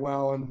him very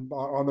well, and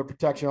on the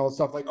protection, all the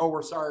stuff like, oh,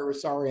 we're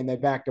sorry. And they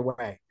backed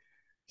away.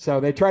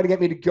 So they tried to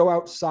get me to go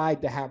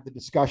outside to have the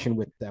discussion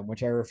with them,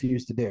 which I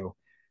refused to do.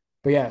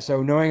 But yeah,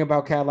 so knowing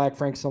about Cadillac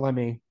Frank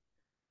Salemi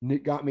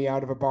got me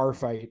out of a bar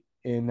fight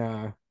in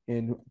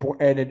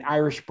an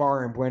Irish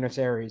bar in Buenos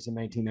Aires in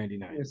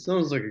 1999. It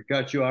sounds like it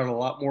got you out a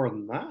lot more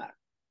than that.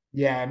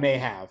 Yeah, it may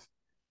have.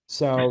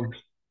 So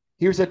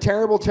he was a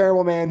terrible,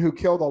 terrible man who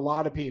killed a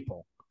lot of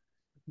people.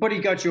 But he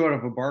got you out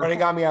of a bar fight. But he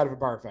got me out of a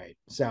bar fight.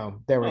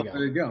 So there we go.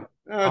 There you go.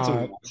 That's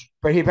a watch.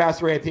 But he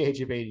passed away at the age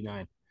of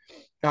 89.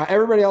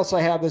 Everybody else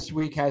I have this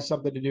week has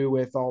something to do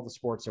with all the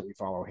sports that we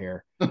follow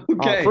here.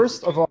 Okay.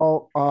 First of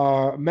all,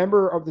 a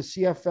member of the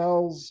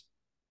CFL's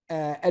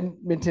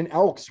Edmonton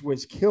Elks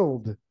was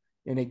killed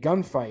in a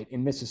gunfight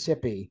in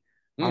Mississippi.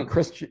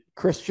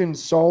 Christian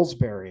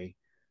Salisbury,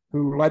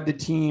 who led the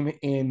team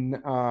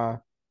in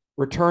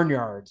return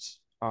yards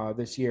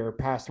this year,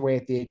 passed away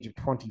at the age of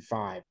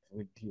 25.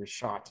 He was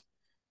shot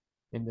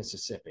in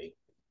Mississippi.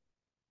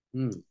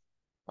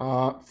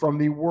 From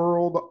the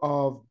world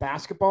of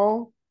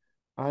basketball,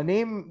 a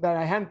name that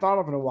I hadn't thought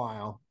of in a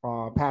while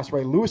passed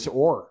away. Louis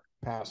Orr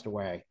passed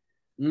away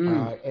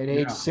at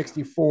age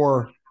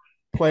 64.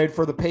 Played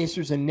for the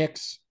Pacers and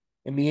Knicks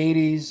in the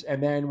 80s,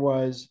 and then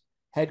was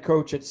head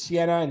coach at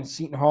Siena and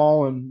Seton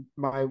Hall and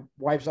my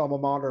wife's alma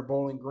mater,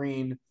 Bowling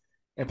Green,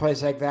 and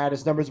places like that.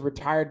 His numbers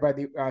retired by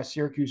the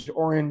Syracuse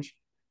Orange.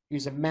 He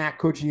was a MAC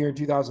Coach of the Year in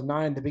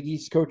 2009, the Big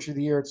East Coach of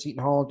the Year at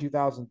Seton Hall in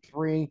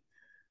 2003.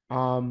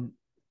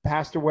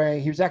 Passed away.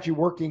 He was actually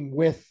working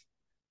with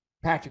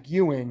Patrick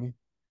Ewing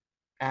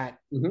at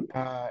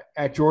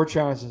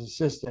Georgetown as his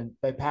assistant.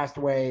 They passed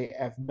away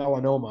of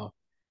melanoma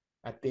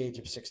at the age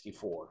of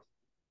 64.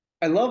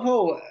 I love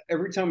how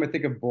every time I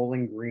think of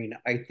Bowling Green,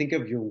 I think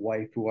of your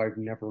wife, who I've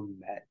never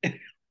met.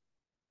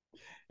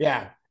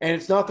 Yeah, and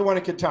it's not the one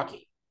in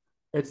Kentucky.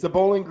 It's the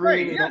Bowling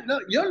Green. Right,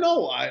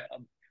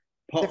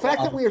 The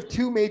fact that we have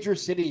two major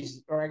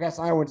cities, or I guess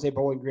I wouldn't say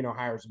Bowling Green,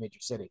 Ohio is a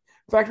major city.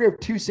 The fact we have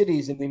two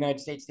cities in the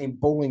United States named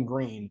Bowling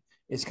Green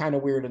is kind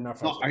of weird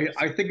enough. No,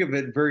 I think of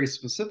it very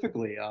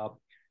specifically.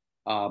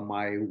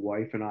 My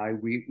wife and I,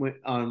 we went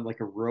on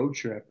like a road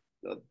trip.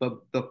 The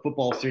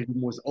football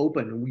stadium was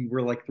open, and we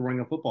were like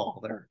throwing a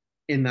football there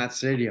in that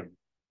stadium.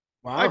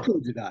 Wow. I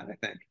told you that, I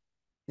think.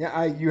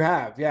 Yeah, you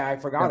have. Yeah, I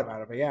forgot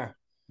about it, but yeah.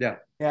 Yeah,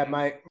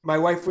 my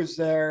wife was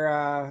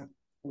there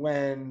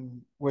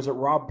when, was it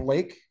Rob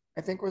Blake,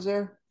 I think, was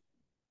there?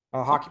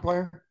 A hockey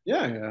player?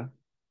 Yeah.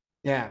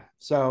 Yeah,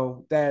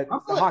 so the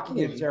hockey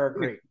games there are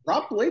great.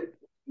 Rob Blake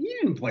You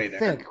didn't play I there.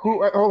 think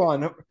who?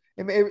 Hold on.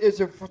 Is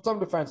it for some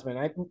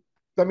defenseman?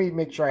 Let me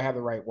make sure I have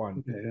the right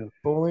one. Okay, yeah.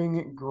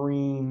 Bowling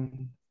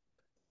Green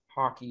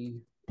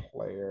hockey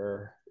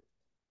player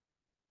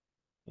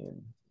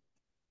in.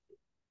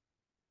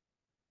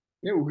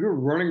 Yeah, we were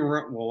running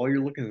around. Well, while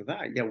you're looking at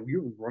that, yeah, we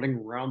were running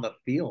around the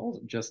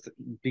field just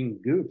being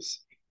goofs.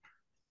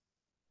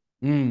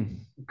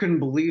 Mm. Couldn't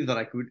believe that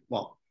I could.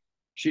 Well,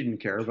 she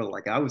didn't care, but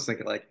like I was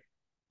thinking, like,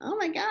 oh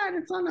my god,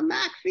 it's on the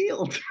Mac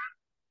field.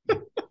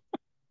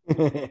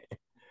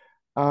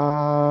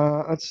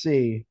 Let's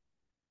see.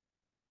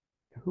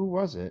 Who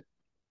was it?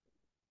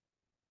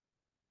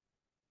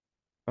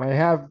 I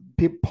have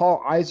people.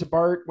 Paul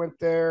Eisebart went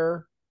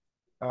there.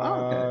 Oh,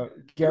 okay.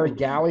 Gary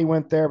Galley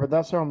went there, but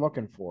that's what I'm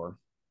looking for.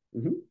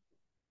 Mhm.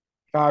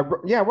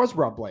 Yeah, it was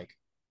Rob Blake.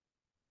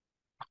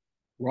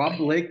 Rob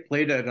Blake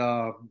played at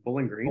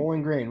Bowling Green.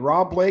 Bowling Green.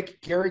 Rob Blake,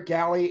 Gary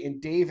Galley,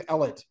 and Dave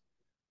Ellett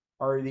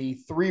are the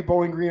three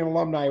Bowling Green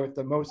alumni with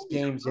the most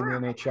games in the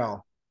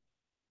NHL.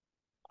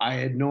 I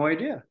had no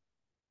idea.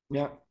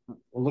 Yeah.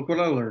 Well, look what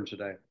I learned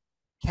today.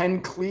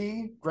 Ken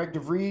Klee, Greg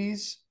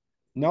DeVries,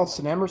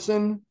 Nelson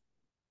Emerson.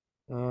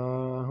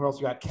 Who else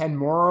we got? Ken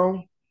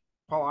Morrow,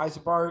 Paul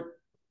Eisebart,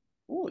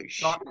 Holy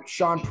Sean, shit!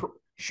 Sean,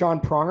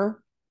 Sean Pronger.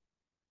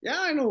 Yeah,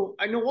 I know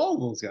all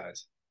those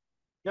guys.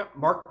 Yep.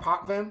 Mark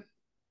Potvin,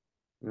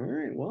 All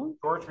right, well,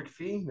 George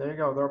McPhee. There you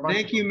go. There are a bunch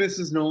thank you,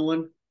 Mrs.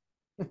 Nolan.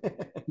 of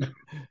them.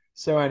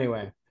 So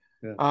anyway,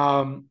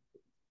 Yeah.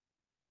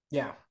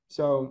 yeah.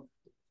 So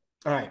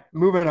all right,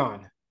 moving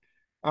on.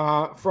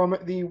 From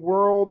the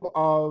world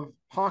of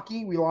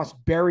hockey, we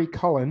lost Barry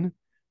Cullen,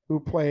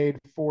 who played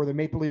for the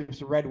Maple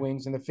Leafs Red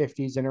Wings in the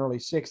 50s and early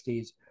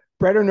 60s.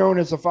 Better known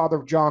as the father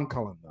of John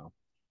Cullen, though,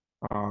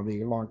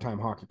 the longtime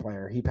hockey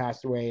player. He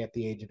passed away at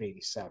the age of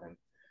 87.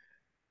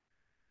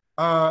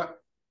 Uh,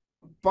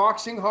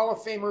 Boxing Hall of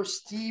Famer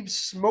Steve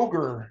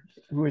Smoger,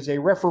 who is a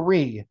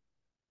referee,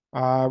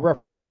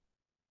 title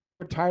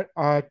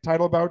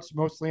bouts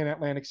mostly in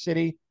Atlantic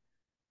City.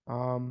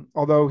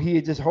 Although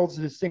he just holds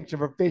the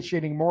distinction of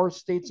officiating more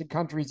states and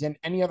countries than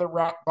any other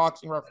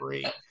boxing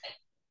referee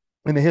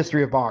in the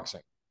history of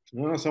boxing.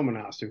 Well, someone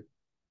has to.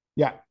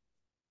 Yeah.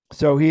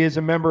 So he is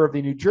a member of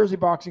the New Jersey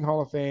Boxing Hall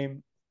of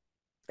Fame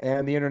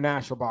and the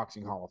International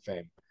Boxing Hall of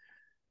Fame.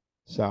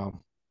 So,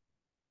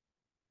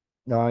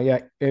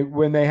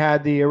 when they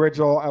had the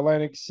original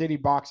Atlantic City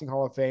Boxing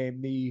Hall of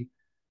Fame, the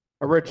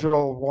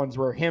original ones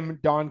were him,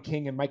 Don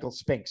King, and Michael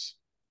Spinks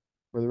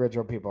were the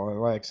original people in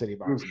Atlantic City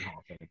Boxing Hall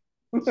of Fame.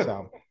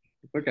 So,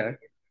 okay.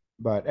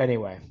 but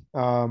anyway,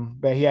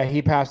 but yeah,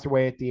 he passed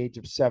away at the age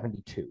of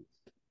 72.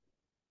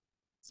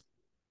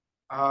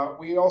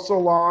 We also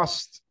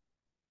lost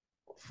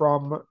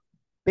from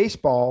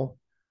baseball,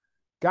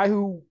 guy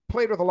who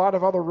played with a lot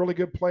of other really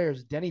good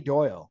players, Denny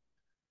Doyle,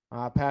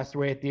 passed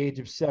away at the age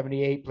of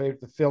 78, played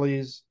with the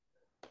Phillies,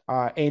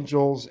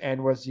 Angels,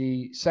 and was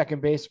the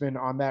second baseman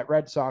on that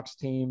Red Sox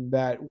team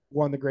that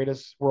won the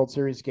greatest World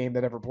Series game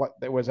that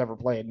was ever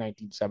played in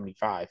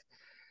 1975.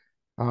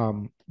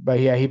 But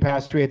yeah, he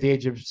passed away at the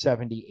age of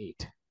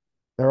 78.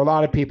 There are a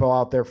lot of people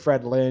out there,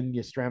 Fred Lynn,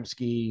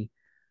 Yastrzemski,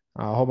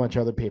 a whole bunch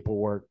of other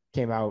people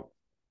came out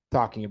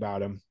talking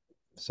about him.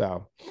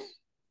 So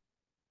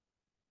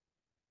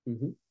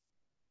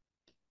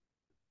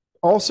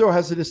also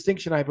has the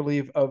distinction, I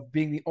believe, of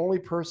being the only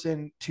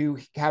person to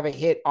have a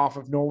hit off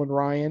of Nolan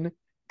Ryan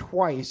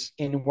twice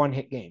in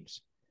one-hit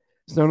games.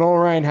 So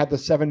Nolan Ryan had the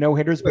 7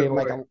 no-hitters, but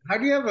how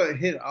do you have a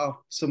hit off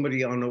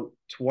somebody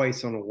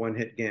twice on a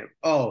one-hit game?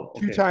 Oh,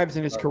 okay. 2 times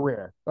in his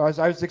career. I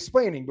was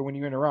explaining, but when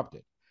you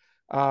interrupted,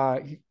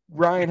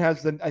 Ryan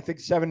has I think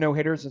 7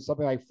 no-hitters and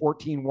something like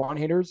 14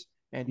 one-hitters,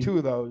 and 2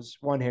 of those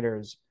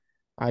one-hitters,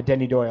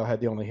 Denny Doyle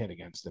had the only hit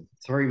against him.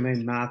 Sorry, my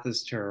math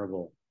is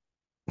terrible.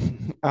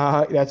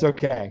 That's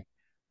okay.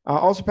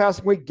 Also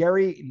passed away,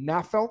 Gary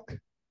Nafelk,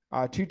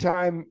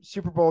 2-time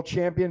Super Bowl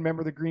champion,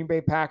 member of the Green Bay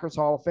Packers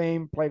Hall of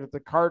Fame, played with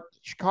the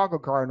Chicago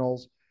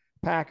Cardinals,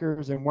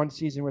 Packers, and 1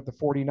 season with the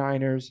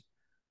 49ers,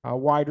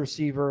 wide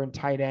receiver and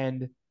tight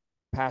end,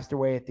 passed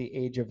away at the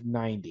age of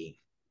 90.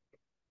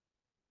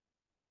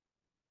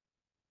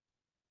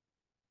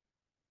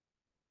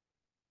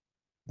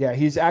 Yeah,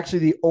 he's actually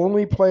the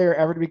only player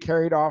ever to be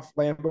carried off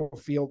Lambeau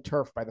Field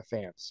turf by the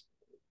fans.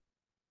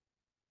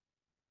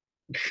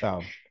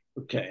 So,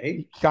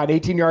 okay. He got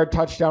 18-yard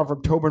touchdown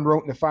from Tobin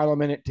Rote in the final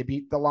minute to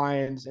beat the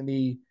Lions in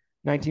the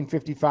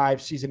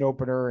 1955 season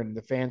opener, and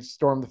the fans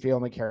stormed the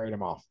field and they carried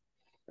him off.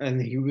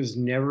 And he was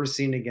never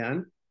seen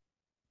again?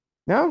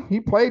 No, he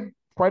played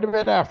quite a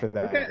bit after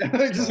that.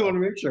 Okay. I just want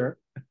to make sure.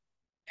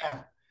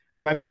 Yeah.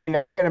 I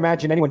can't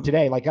imagine anyone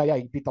today like, oh, yeah,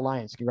 you beat the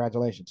Lions.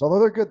 Congratulations. Although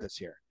they're good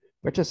this year,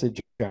 but just in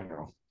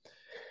general.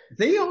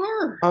 They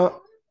are.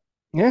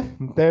 Yeah,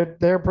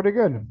 they're pretty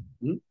good.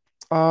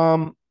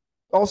 Mm-hmm.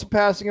 Also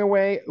passing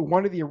away,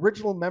 one of the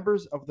original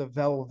members of the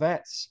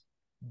Velvets,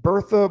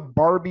 Bertha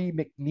Barbie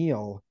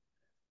McNeil,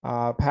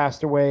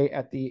 passed away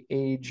at the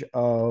age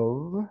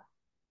of,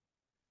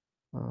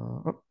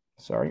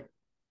 sorry.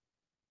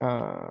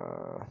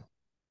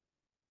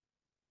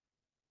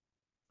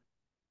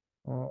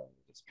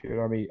 disputed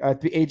on me.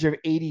 At the age of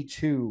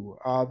 82,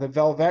 the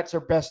Velvets are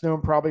best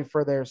known probably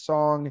for their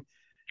song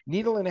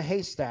Needle in a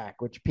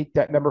Haystack, which peaked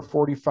at number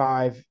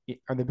 45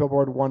 on the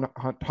Billboard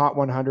Hot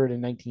 100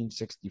 in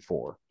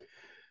 1964.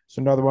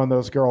 So another one of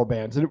those girl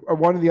bands. And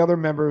one of the other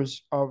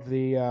members of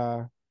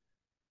the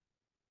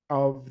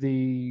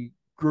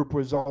group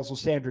was also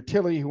Sandra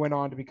Tilley, who went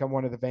on to become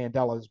one of the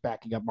Vandellas,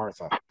 backing up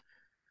Martha.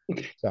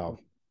 So,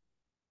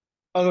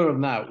 other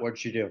than that, what'd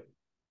she do?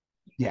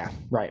 Yeah,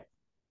 right.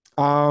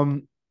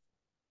 Also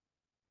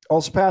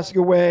passing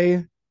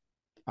away,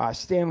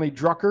 Stanley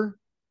Drucker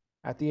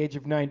at the age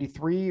of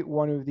 93,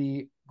 one of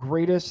the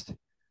greatest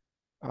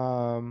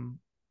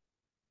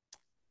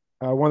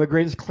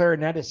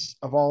clarinetists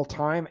of all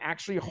time,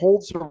 actually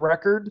holds the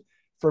record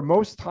for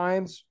longest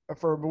time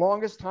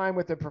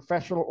with a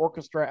professional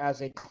orchestra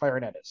as a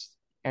clarinetist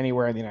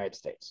anywhere in the United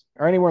States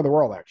or anywhere in the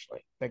world,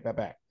 actually. Take that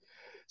back.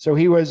 So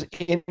he was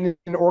in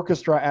an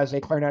orchestra as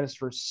a clarinetist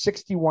for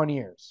 61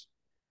 years.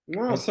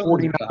 No,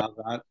 49.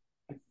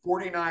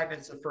 49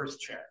 is the first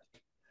chair.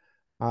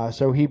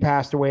 So he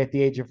passed away at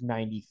the age of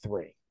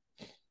 93.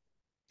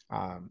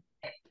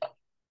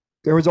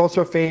 There was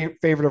also a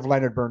favorite of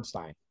Leonard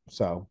Bernstein.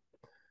 So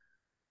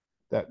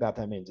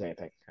that means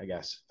anything, I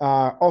guess.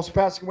 Also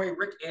passing away,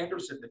 Rick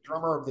Anderson, the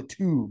drummer of the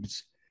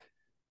Tubes,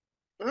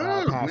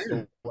 passed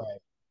away.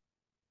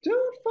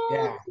 Don't fall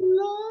in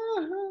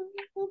love.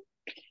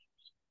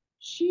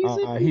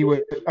 He was.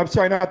 I'm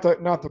sorry, not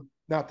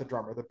the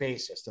drummer, the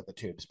bassist of the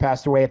Tubes.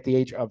 Passed away at the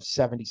age of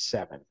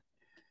 77.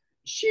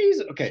 She's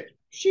a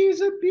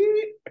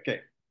beauty.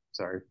 Okay,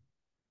 sorry.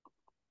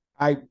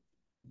 I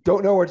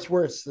don't know what's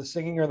worse, the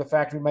singing or the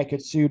fact we might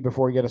get sued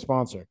before we get a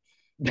sponsor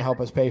to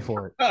help us pay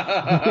for it.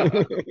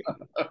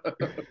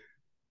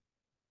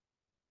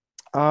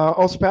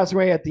 Also passing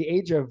away at the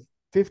age of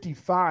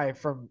 55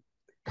 from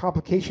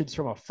complications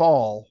from a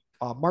fall,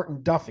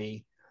 Martin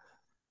Duffy,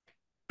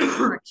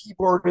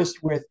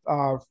 keyboardist with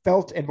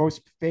Felt and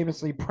most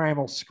famously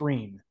Primal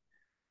Scream.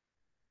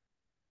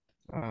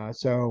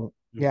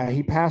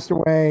 He passed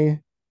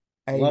away.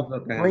 A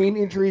brain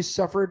injury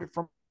suffered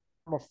from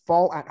a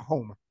fall at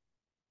home.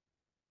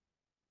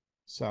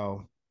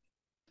 So,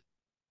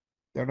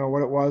 don't know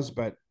what it was,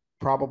 but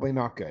probably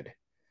not good.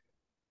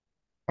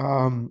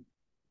 Also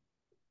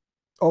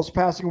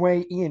passing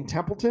away, Ian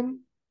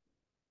Templeton,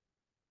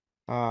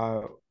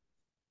 who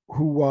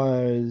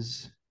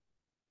was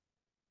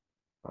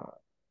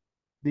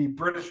the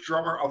British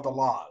drummer of the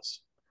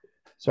Laws.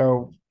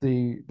 So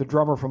the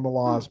drummer from the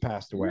Laws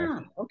passed away. Yeah,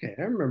 okay,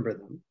 I remember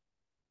them.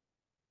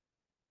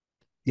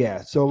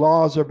 Yeah, so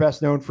Laws are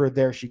best known for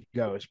There She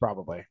Goes,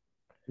 probably.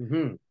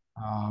 Mm-hmm.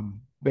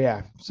 But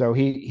yeah, so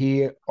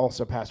he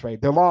also passed away.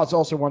 The Laws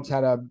also once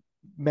had a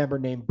member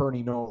named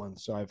Bernie Nolan,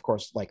 so I of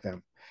course like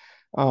them.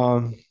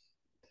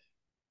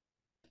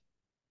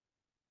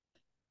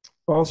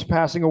 Also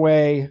passing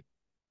away,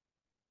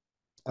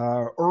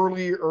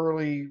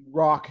 early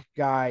rock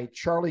guy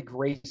Charlie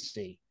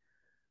Gracie,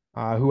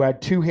 who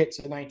had 2 hits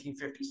in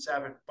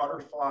 1957,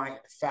 Butterfly and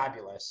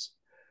Fabulous,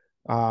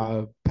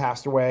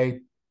 passed away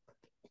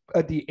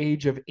at the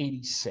age of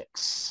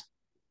 86.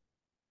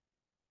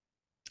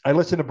 I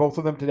listened to both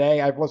of them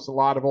today. I've listened to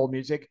a lot of old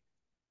music.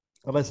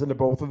 I listened to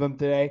both of them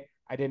today.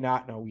 I did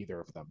not know either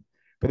of them.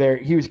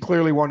 But he was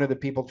clearly one of the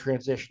people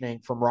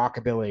transitioning from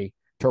rockabilly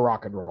to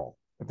rock and roll,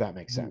 if that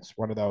makes sense.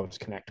 One of those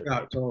connectors.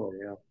 Yeah, totally,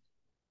 yeah.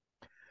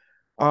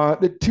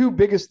 The 2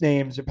 biggest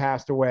names that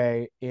passed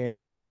away in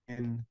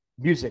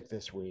music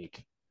this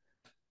week.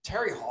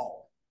 Terry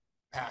Hall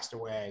passed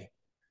away.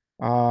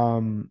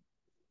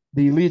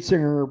 The lead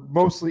singer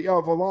mostly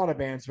of a lot of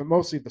bands, but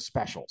mostly the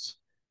Specials,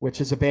 which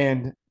is a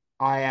band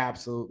I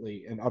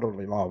absolutely and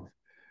utterly love.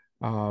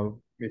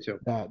 Me too.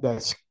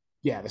 The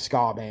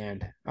ska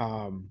band.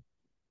 I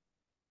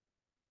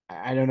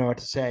don't know what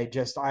to say.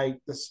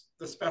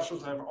 The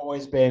Specials have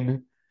always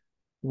been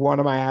one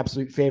of my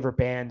absolute favorite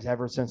bands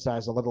ever since I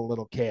was a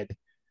little kid.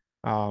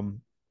 But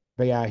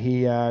yeah,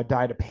 he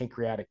died of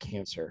pancreatic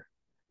cancer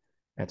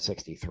at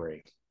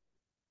 63.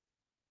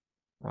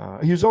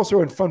 He was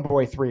also in Fun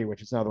Boy 3,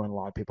 which is another one a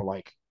lot of people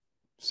like.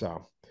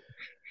 So,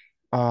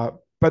 but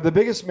the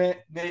biggest name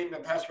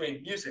that passed away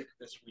in music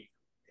this week,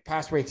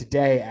 passed away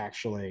today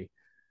actually,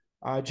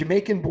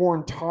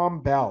 Jamaican-born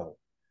Tom Bell,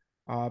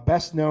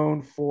 best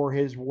known for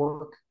his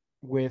work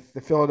with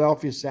the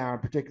Philadelphia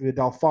sound, particularly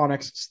the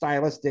Delphonics,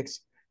 Stylistics,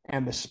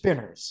 and the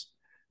Spinners.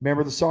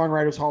 Member of the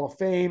Songwriters Hall of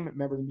Fame,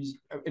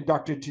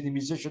 inducted to the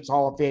Musicians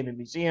Hall of Fame and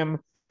Museum.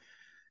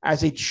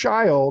 As a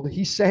child,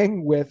 he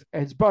sang with,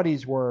 his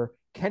buddies were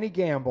Kenny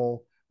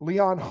Gamble,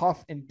 Leon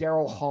Huff, and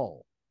Daryl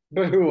Hall.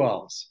 But who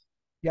else?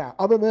 Yeah,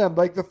 other than them,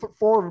 like the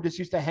 4 of them just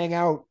used to hang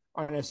out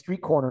on a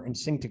street corner and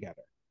sing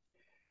together.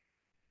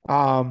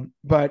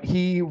 But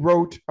he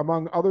wrote,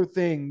 among other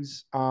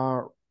things,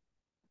 God,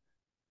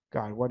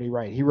 what did he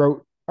write? He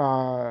wrote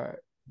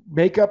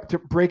Break Up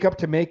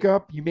to Make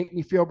Up, You Make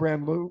Me Feel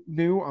Brand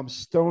New, I'm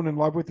Stone in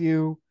Love with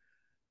You,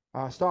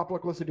 Stop,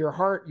 Look, Listen to Your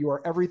Heart, You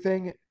Are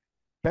Everything,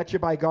 Betcha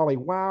by Golly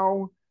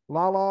Wow,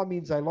 La La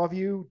Means I Love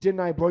You, Didn't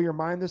I Blow Your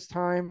Mind This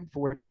Time,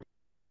 for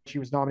he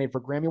was nominated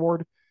for Grammy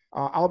Award.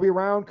 I'll Be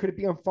Around, Could It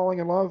Be I'm Falling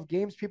in Love,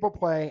 Games People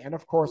Play, and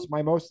of course,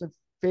 my most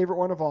favorite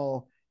one of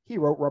all, he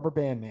wrote Rubber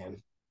Band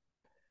Man.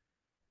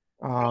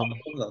 I love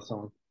that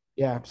song.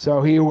 Yeah,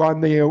 so he won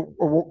the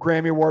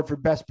Grammy Award for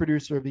Best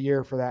Producer of the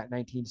Year for that in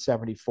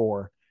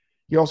 1974.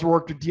 He also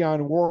worked with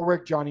Dionne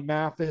Warwick, Johnny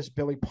Mathis,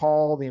 Billy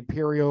Paul, the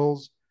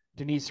Imperials,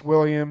 Denise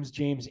Williams,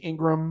 James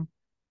Ingram,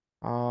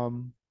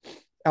 Elton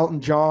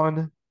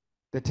John,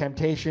 the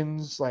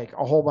Temptations, like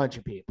a whole bunch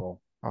of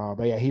people.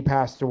 But yeah, he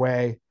passed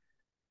away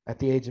at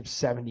the age of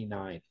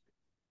 79.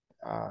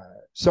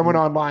 Someone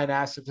online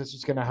asked if this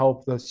was going to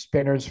help the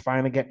Spinners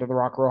finally get into the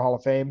Rock and Roll Hall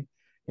of Fame.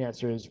 The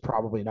answer is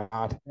probably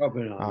not.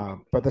 Probably not.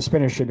 But the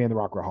Spinners should be in the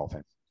Rock and Roll Hall of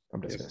Fame.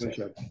 I'm just going to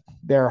say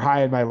they're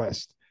high in my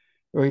list.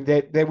 We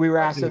were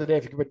asked the other day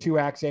if you could put 2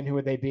 acts in, who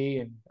would they be?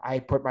 And I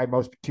put my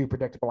most 2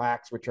 predictable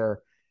acts, which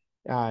are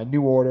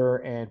New Order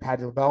and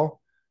Patti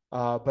LaBelle.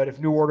 But if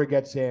New Order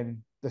gets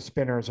in, the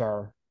Spinners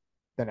are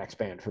the next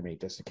band for me,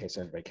 just in case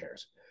anybody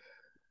cares.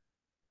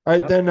 All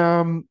right, then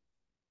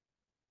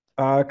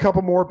a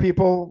couple more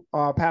people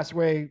passed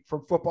away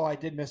from football. I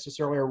did miss this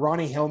earlier.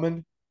 Ronnie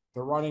Hillman,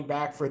 the running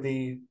back for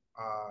the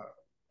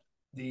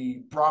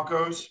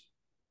Broncos,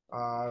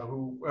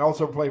 who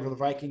also played for the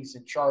Vikings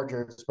and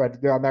Chargers,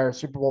 but on their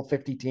Super Bowl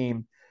 50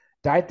 team,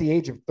 died at the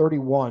age of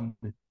 31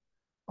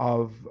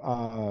 of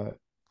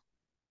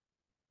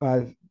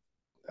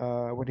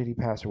what did he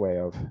pass away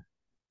of?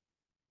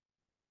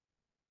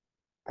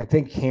 I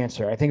think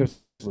cancer. I think it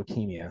was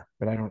leukemia,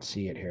 but I don't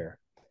see it here.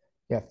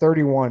 Yeah,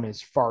 31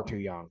 is far too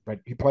young, but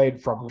he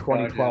played from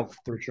 2012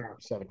 through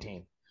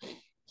 2017.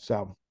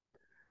 So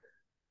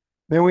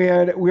then we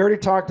already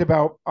talked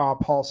about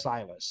Paul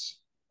Silas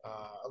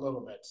a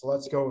little bit. So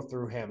let's go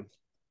through him.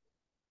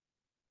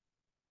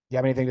 You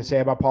have anything to say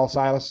about Paul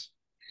Silas?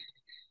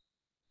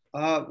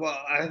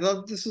 Well, I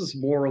thought this was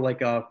more like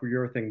for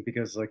your thing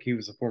because like he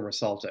was a former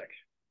Celtic.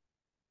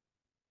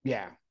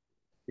 Yeah.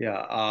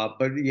 Yeah.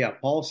 But yeah,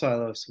 Paul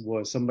Silas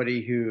was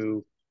somebody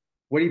who,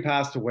 when he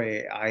passed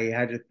away, I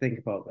had to think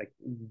about like,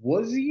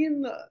 was he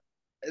in the?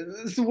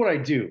 This is what I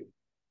do.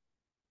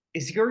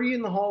 Is he already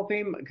in the Hall of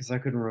Fame? Because I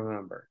couldn't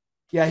remember.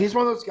 Yeah, he's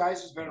one of those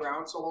guys who's been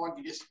around so long,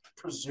 you just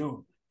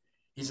presume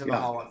he's in the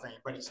Hall of Fame,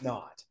 but he's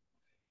not.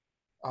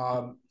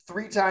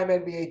 3-time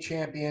NBA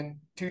champion,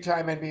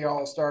 2-time NBA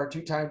All-Star,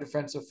 2-time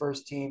defensive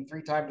first team,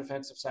 3-time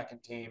defensive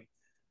second team.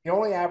 He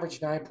only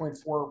averaged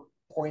 9.4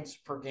 points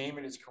per game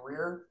in his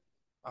career.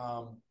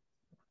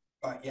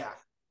 But yeah,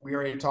 we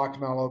already talked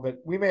about him a little bit.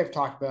 We may have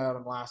talked about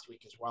him last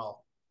week as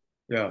well.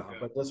 Yeah.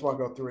 But this one,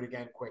 I'll go through it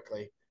again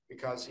quickly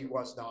because he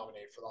was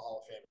nominated for the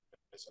Hall of Fame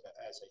as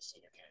a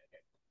senior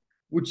candidate.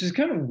 Which is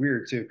kind of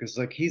weird too, because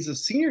like he's a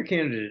senior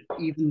candidate,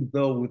 even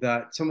though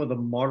that some of the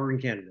modern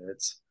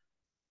candidates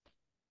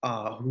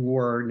who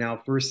are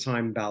now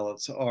first-time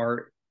ballots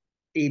are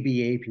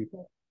ABA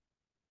people.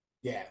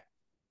 Yeah.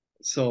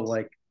 So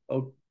like,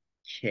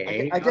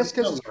 okay. I guess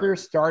because his career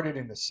started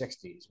in the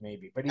 60s,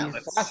 maybe. But his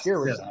last year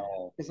was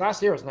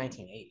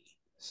 1980.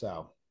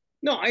 So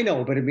no, I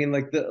know, but I mean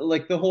like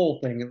the whole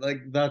thing,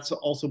 like that's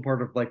also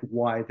part of like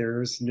why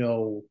there's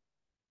no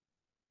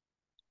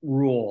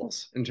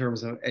rules in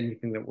terms of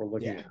anything that we're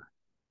looking at.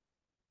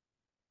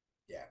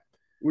 Yeah.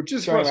 Which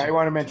is I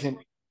want to mention.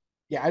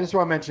 Yeah, I just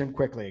want to mention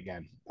quickly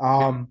again.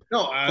 The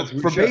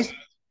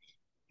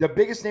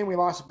biggest name we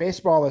lost in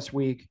baseball this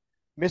week,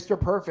 Mr.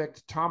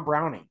 Perfect, Tom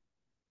Browning,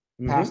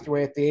 passed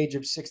away at the age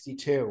of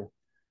 62.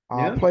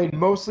 Played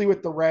mostly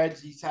with the Reds.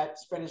 He's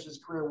finished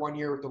his career 1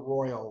 year with the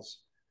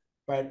Royals,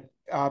 but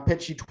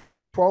pitched the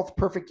 12th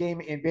perfect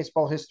game in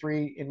baseball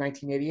history in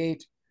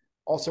 1988.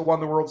 Also won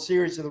the World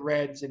Series of the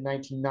Reds in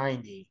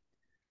 1990.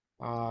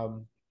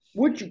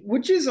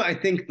 Which is, I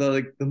think,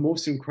 the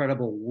most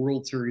incredible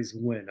World Series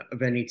win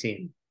of any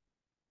team.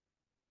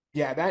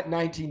 Yeah, that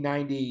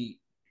 1990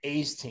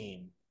 A's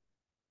team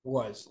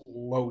was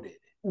loaded.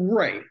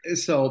 Right.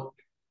 So,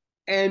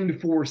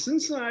 and for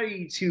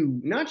Cincinnati to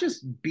not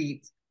just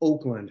beat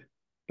Oakland,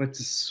 but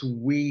to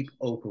sweep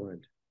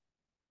Oakland.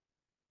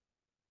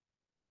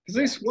 Because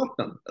they swept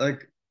them.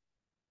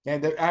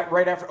 And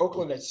right after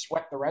Oakland, they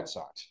swept the Red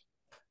Sox.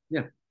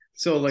 Yeah.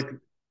 So, like,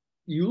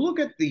 you look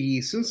at the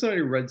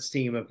Cincinnati Reds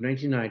team of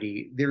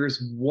 1990, there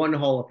is one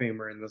Hall of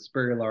Famer in this,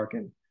 Barry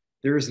Larkin.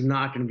 There is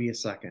not going to be a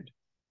second.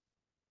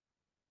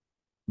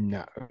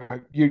 No.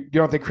 You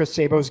don't think Chris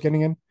Sabo's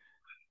getting in?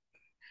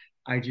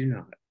 I do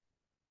not.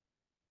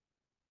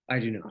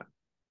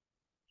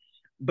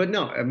 But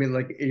no, I mean,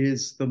 like, it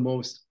is the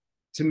most,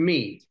 to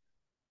me,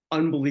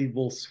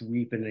 unbelievable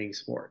sweep in any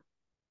sport.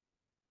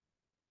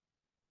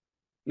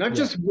 Not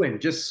just win,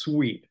 just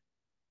sweep.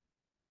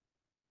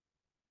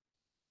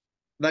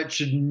 That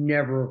should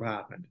never have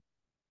happened,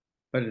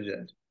 but it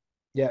did.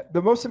 Yeah,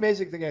 the most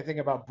amazing thing I think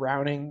about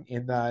Browning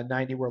in the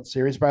 90 World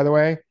Series, by the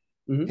way,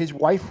 his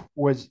wife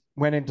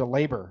went into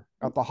labor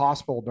at the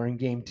hospital during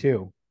Game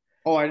 2.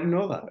 Oh, I didn't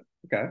know that.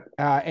 Okay.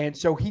 And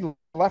so he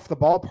left the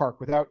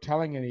ballpark without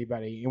telling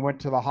anybody and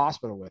went to the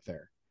hospital with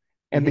her.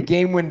 And the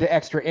game went to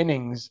extra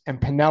innings, and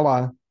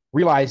Piniella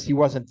realized he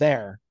wasn't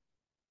there.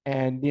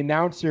 And the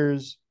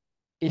announcers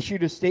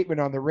issued a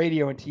statement on the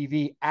radio and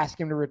TV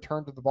asking him to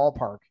return to the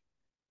ballpark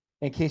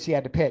in case he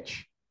had to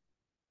pitch.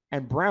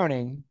 And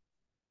Browning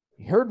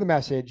heard the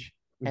message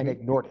and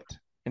ignored it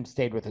and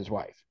stayed with his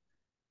wife.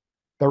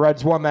 The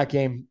Reds won that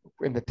game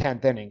in the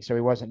 10th inning, so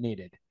he wasn't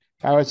needed.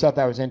 I always thought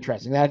that was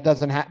interesting.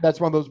 That's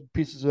one of those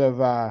pieces of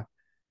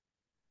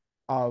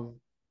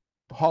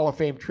Hall of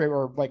Fame trivia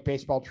or like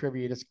baseball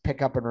trivia you just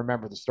pick up and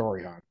remember the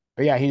story on.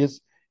 But yeah,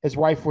 his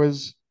wife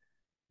was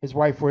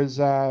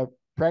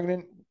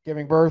pregnant,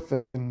 giving birth,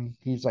 and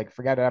he's like,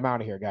 forget it, I'm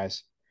out of here,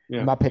 guys.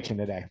 Yeah. I'm not pitching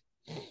today.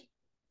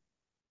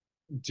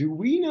 Do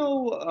we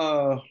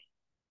know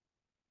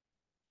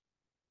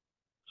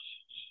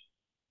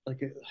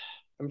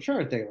I'm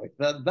trying to think, like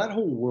that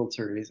whole World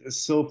Series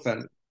is so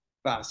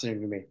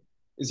fascinating to me.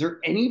 Is there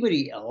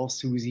anybody else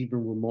who is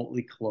even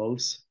remotely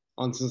close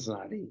on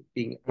Cincinnati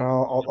being?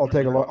 I'll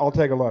take a look. I'll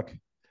take a look.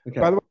 Okay.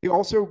 By the way, he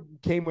also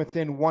came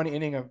within 1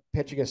 inning of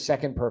pitching a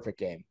second perfect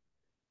game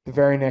the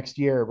very next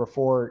year.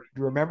 Before,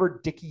 do you remember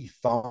Dickie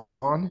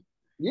Thon?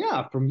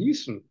 Yeah, from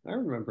Houston. I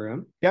remember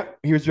him. Yep,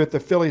 he was with the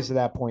Phillies at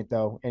that point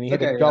though, and he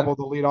hit a double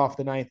to lead off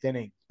the 9th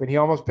inning. But he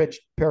almost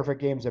pitched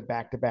perfect games at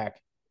back-to-back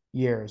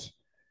years.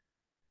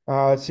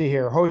 Let's see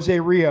here. Jose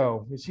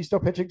Rio. Is he still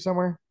pitching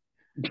somewhere?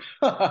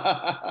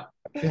 I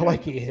feel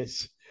like he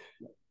is.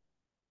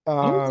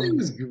 Jose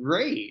was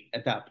great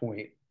at that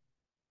point.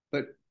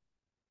 But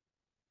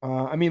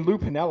I mean, Lou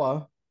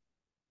Piniella,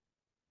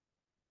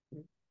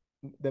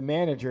 the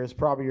manager, is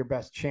probably your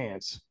best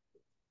chance.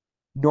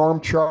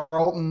 Norm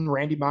Charlton,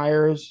 Randy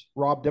Myers,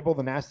 Rob Dibble,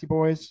 the Nasty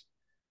Boys.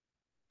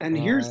 And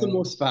here's the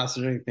most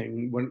fascinating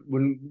thing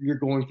when you're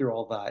going through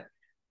all that.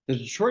 The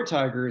Detroit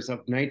Tigers of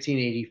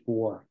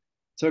 1984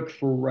 took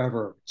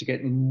forever to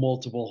get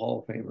multiple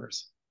Hall of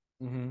Famers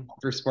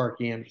after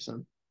Sparky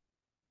Anderson.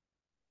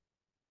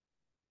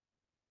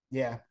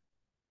 Yeah.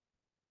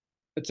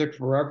 It took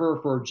forever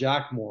for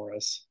Jack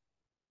Morris,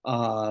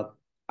 Alan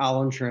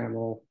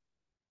Trammell.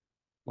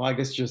 Well, I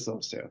guess just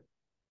those two.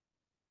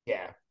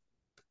 Yeah.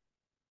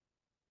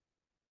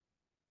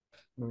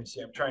 Let me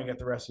see. I'm trying to get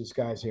the rest of these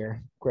guys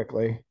here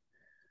quickly.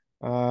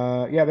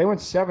 Yeah, they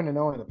went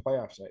 7-0 in the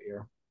playoffs that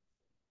year.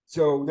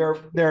 So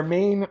their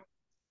main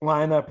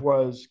lineup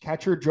was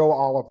catcher Joe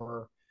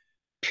Oliver,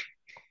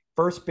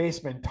 first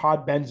baseman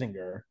Todd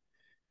Benzinger,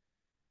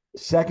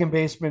 second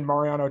baseman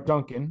Mariano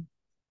Duncan,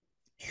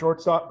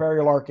 shortstop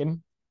Barry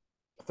Larkin,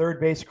 third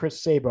base Chris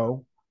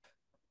Sabo,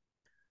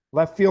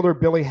 left fielder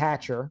Billy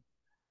Hatcher,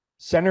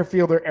 center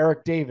fielder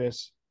Eric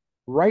Davis,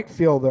 right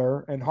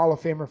fielder and Hall of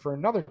Famer for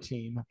another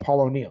team,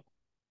 Paul O'Neill.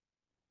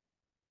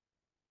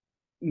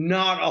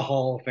 Not a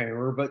Hall of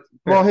Famer, but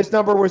well, his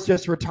number was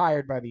just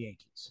retired by the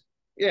Yankees.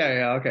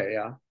 Yeah, okay,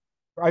 yeah.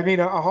 I mean,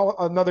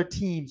 another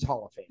team's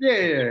Hall of Fame.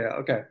 Yeah,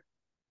 okay.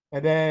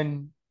 And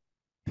then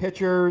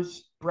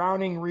pitchers: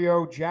 Browning,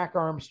 Rio, Jack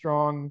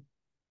Armstrong,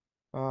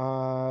 Rick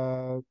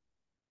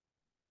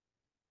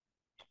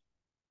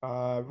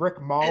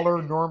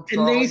Mahler, Norm Charlton,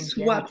 and they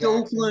swept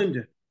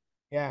Oakland.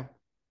 Yeah,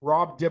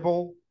 Rob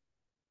Dibble,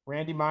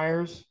 Randy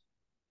Myers.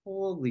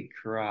 Holy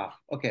crap!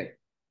 Okay,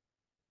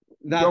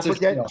 don't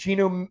forget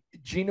Gino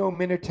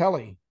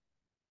Minatelli.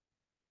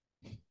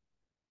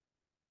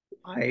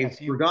 I've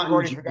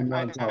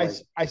forgotten.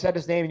 I said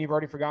his name and you've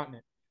already forgotten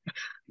it.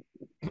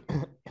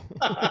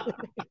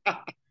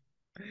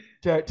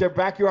 to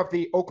back you up,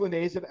 the Oakland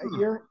A's of that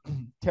year: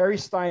 Terry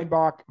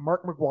Steinbach,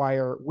 Mark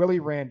McGuire, Willie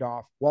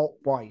Randolph, Walt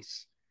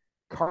Weiss,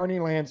 Carney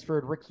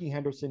Lansford, Ricky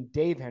Henderson,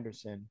 Dave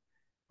Henderson,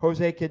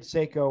 Jose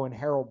Canseco, and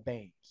Harold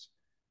Baines.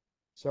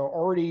 So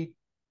already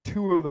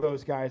 2 of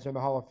those guys are in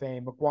the Hall of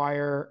Fame.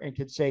 McGuire and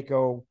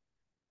Canseco,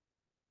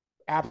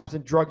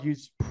 absent drug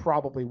use,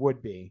 probably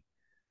would be.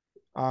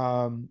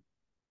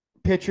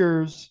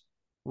 Pitchers: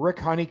 Rick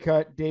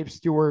Honeycutt, Dave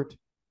Stewart,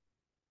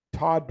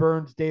 Todd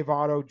Burns, Dave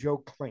Otto, Joe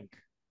Klink.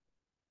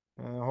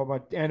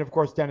 And of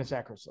course Dennis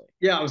Eckersley.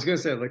 Yeah, I was gonna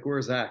say, like,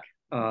 where's Zach?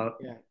 Yeah,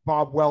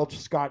 Bob Welch,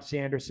 Scott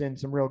Sanderson,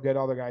 some real good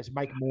other guys.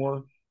 Mike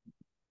Moore.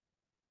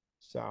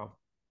 So,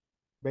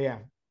 but yeah,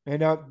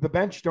 and the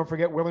bench. Don't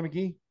forget Willie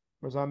McGee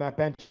was on that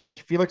bench.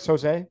 Felix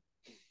Jose.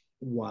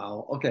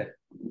 Wow. Okay.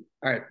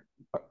 All right.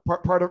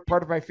 Part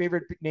of my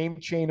favorite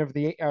name chain of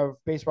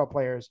baseball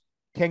players: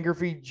 Ken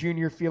Griffey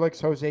Jr., Felix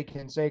Jose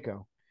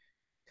Canseco.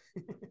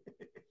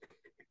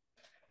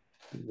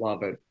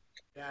 Love it.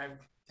 Yeah, I've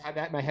had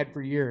that in my head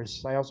for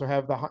years. I also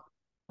have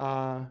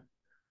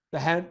the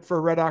Hunt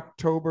for Red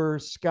October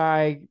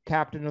Sky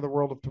Captain of the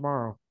World of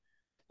Tomorrow.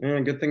 Yeah,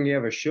 good thing you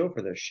have a show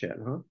for this shit,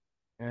 huh?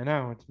 I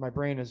know. My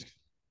brain does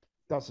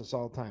this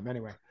all the time.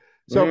 Anyway,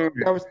 so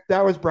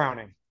that was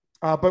Browning.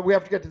 But we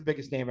have to get to the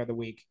biggest name of the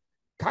week.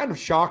 Kind of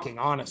shocking,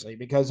 honestly,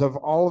 because of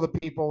all of the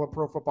people in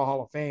Pro Football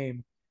Hall of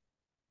Fame,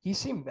 he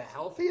seemed the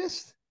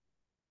healthiest.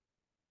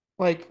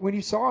 Like when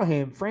you saw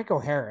him, Franco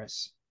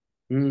Harris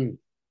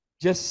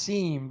just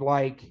seemed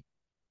like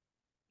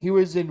he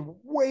was in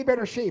way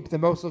better shape than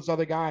most of those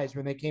other guys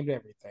when they came to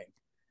everything.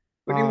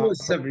 But he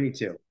was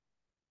 72.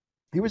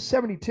 He was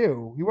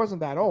 72. He wasn't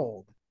that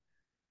old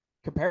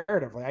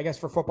comparatively. I guess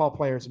for football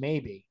players,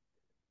 maybe.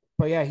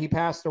 But yeah, he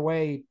passed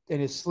away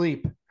in his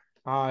sleep.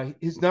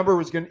 His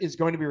number is going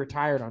to be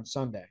retired on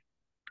Sunday.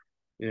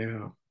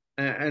 Yeah,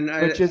 and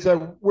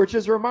which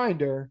is a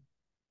reminder.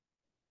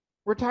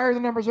 Retire the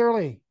numbers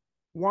early.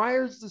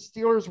 Why is the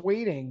Steelers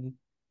waiting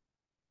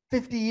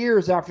 50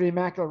 years after the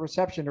Immaculate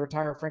Reception to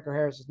retire Franco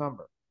Harris's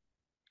number?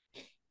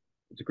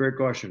 It's a great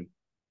question,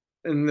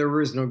 and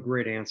there is no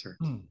great answer.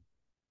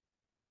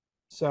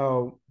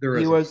 So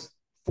he was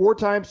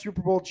 4-time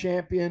Super Bowl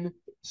champion,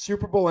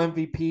 Super Bowl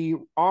MVP,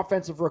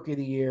 Offensive Rookie of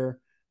the Year,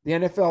 the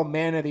NFL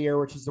Man of the Year,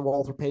 which is the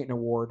Walter Payton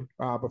Award.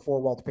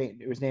 Before Walter Payton,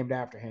 it was named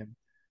after him.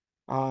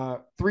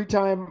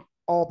 3-time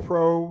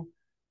All-Pro,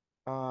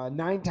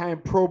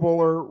 9-time Pro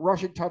Bowler,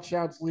 rushing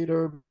touchdowns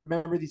leader,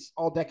 member of the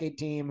All-Decade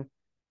Team,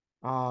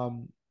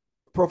 Pro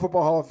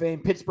Football Hall of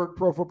Fame, Pittsburgh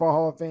Pro Football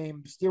Hall of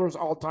Fame, Steelers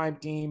All-Time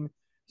Team,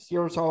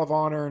 Steelers Hall of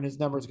Honor, and his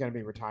number is going to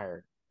be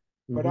retired.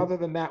 But other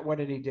than that, what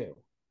did he do?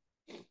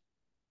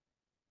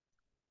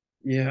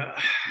 Yeah.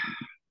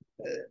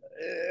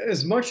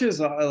 As much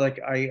as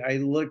I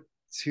look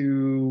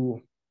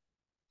to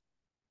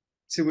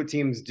see what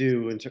teams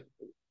do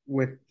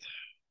with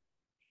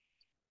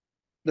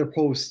their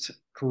post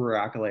career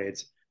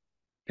accolades,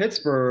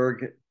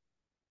 Pittsburgh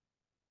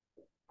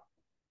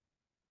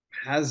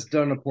has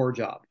done a poor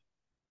job.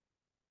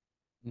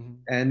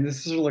 And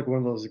this is like one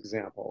of those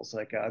examples.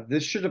 Like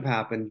this should have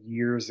happened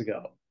years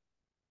ago.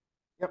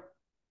 Yep.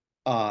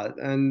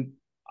 And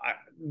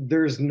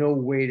there's no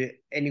way that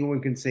anyone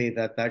can say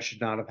that that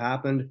should not have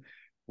happened.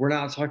 We're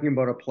not talking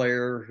about a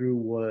player who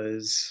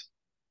was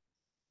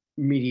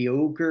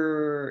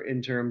mediocre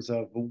in terms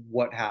of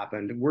what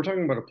happened. We're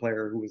talking about a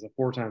player who was a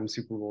 4-time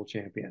Super Bowl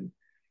champion,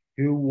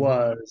 who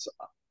was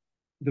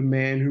the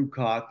man who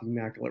caught the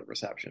Immaculate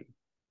Reception.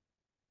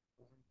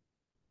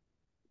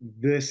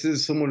 This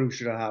is someone who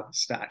should have a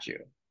statue.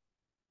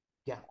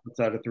 Yeah.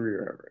 Outside of Three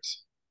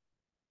Rivers.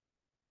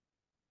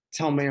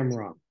 Tell me I'm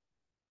wrong.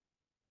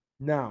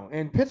 No,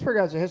 and Pittsburgh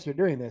has a history of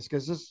doing this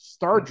because this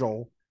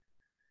Stargell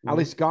at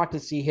least got to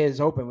see his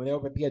open. When they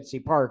opened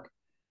PNC Park,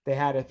 they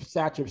had a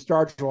statue of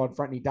Stargell in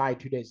front, and he died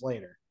 2 days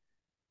later.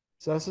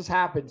 So this has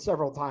happened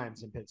several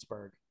times in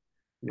Pittsburgh.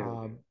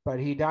 Yeah. But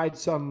he died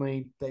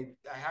suddenly. I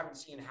haven't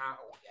seen how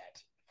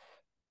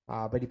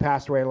yet. But he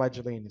passed away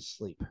allegedly in his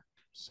sleep.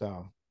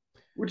 So,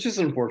 which is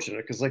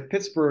unfortunate because like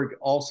Pittsburgh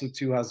also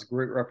too has a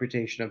great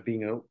reputation of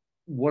being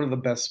one of the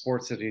best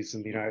sports cities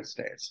in the United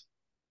States.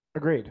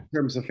 Agreed. In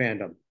terms of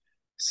fandom.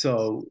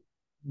 So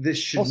this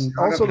should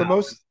also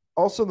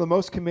the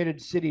most committed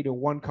city to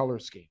one color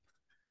scheme.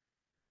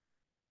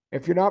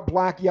 If you're not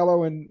black,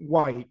 yellow, and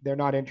white, they're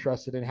not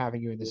interested in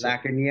having you in the city.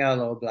 Black and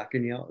yellow.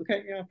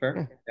 Okay, yeah,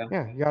 fair.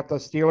 Yeah. You got the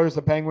Steelers,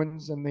 the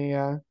Penguins, and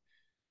the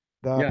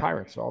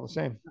Pirates, all the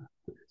same.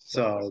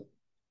 So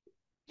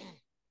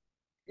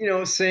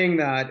saying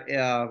that,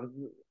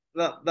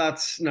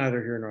 that's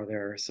neither here nor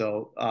there.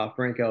 So,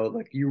 Franco,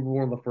 like you were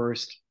one of the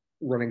first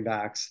running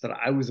backs that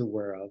I was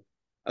aware of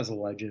as a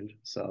legend.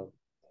 So,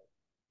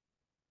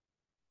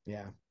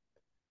 yeah.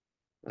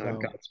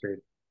 Godspeed.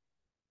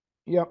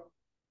 Yep.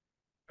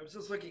 I was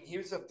just looking. He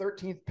was the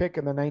 13th pick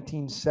in the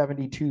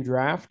 1972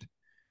 draft,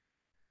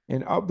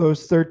 and of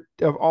those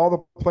of all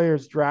the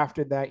players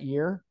drafted that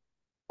year,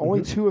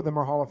 only 2 of them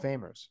are Hall of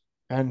Famers,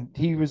 and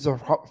he was the.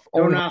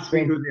 Don't ask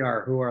me who they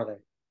are. Who are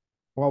they?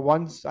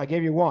 Well, I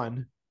gave you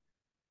one.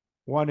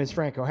 One is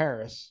Franco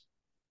Harris.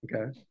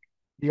 Okay.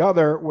 The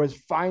other was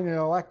finally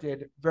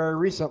elected very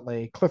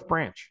recently, Cliff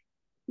Branch.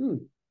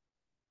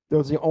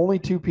 Those are the only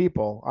 2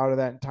 people out of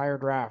that entire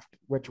draft,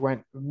 which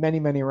went many,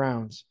 many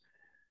rounds.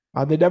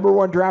 The number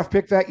 1 draft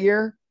pick that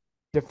year,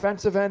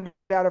 defensive end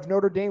out of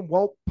Notre Dame,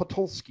 Walt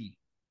Patulski.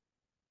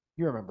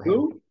 You remember him?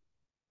 Who?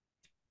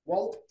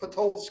 Walt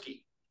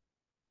Patulski.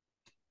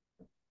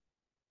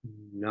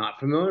 Not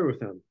familiar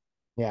with him.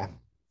 Yeah.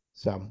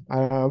 So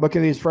look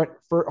at these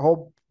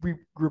whole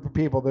group of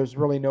people. There's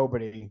really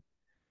nobody.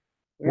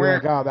 We're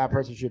like, oh, that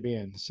person should be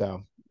in.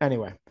 So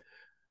anyway.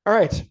 All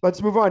right,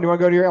 let's move on. Do you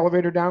want to go to your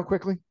elevator down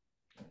quickly?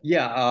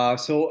 Yeah,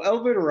 so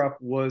elevator up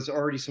was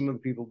already some of the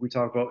people we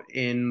talked about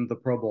in the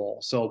Pro Bowl.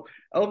 So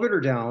elevator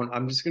down,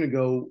 I'm just going to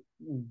go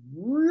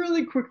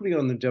really quickly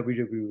on the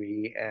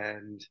WWE,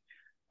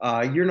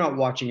 and you're not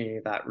watching any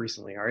of that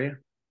recently, are you?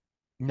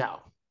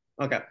 No.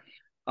 Okay.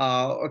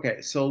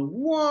 Okay, so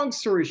long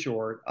story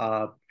short,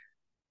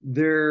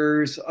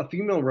 there's a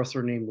female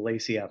wrestler named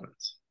Lacey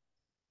Evans.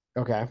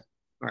 Okay.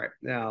 All right,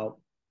 now,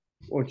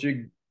 why don't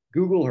you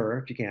Google her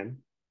if you can.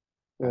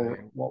 All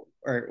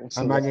right.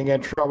 I'm not going to get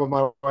in trouble with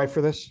my wife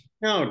for this.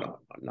 No,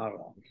 not at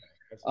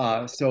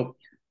all. So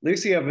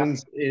Lacey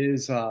Evans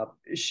is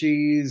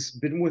she's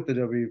been with the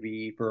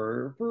WWE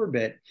for a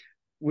bit.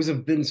 Was a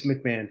Vince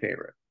McMahon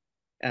favorite,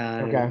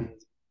 and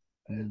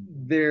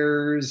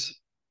there's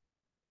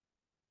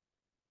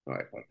all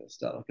right. Put this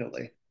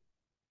delicately.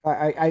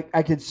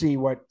 I could see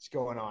what's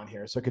going on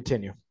here. So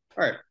continue.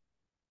 All right.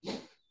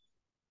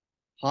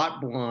 Hot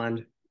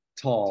blonde,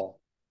 tall,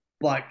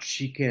 but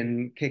she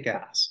can kick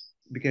ass.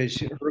 Because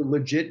her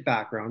legit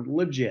background,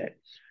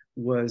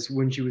 was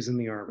when she was in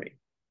the Army.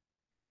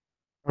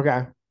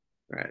 Okay.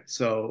 Right.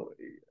 So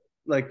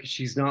like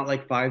she's not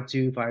like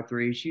 5'2",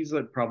 5'3". She's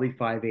like probably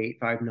 5'8",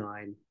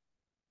 5'9".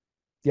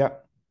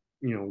 Yep.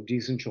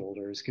 Decent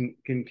shoulders, can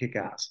kick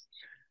ass.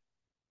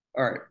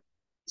 All right.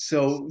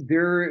 So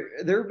there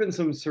have been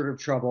some sort of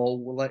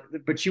trouble,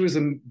 but she was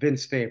a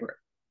Vince favorite.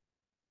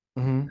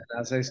 Mm-hmm.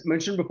 As I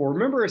mentioned before,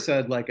 remember I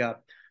said like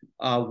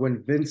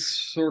when Vince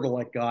sort of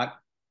like got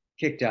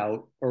kicked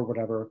out or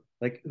whatever,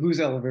 like who's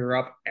elevator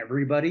up?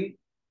 Everybody.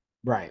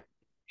 Right.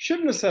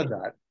 Shouldn't have said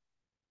that.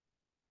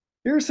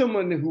 Here's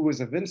someone who was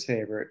a Vince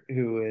favorite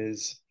who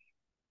is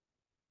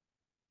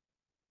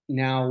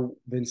now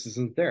Vince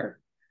isn't there.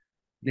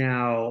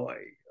 Now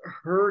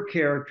her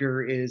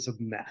character is a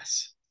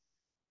mess.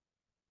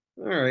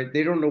 All right,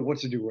 they don't know what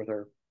to do with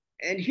her.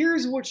 And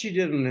here's what she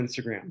did on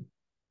Instagram.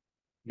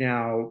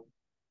 Now,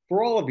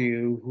 for all of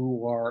you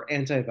who are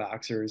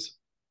anti-vaxxers,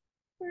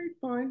 all right,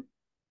 fine.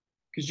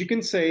 Because you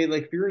can say,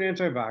 like, if you're an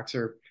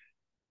anti-vaxxer,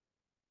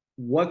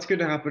 what's going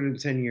to happen in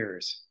 10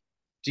 years?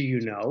 Do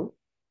you know?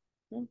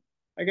 Well,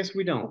 I guess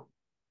we don't.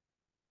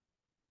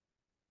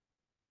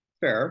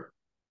 Fair.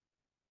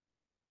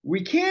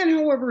 We can,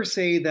 however,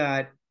 say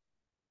that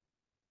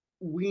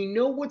we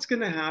know what's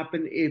going to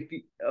happen if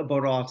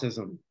about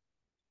autism.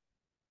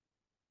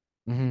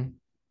 Mm-hmm.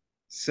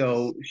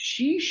 So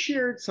she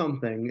shared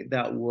something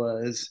that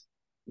was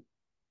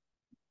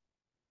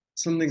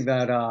something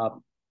that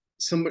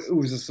somebody who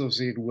was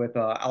associated with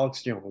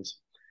Alex Jones,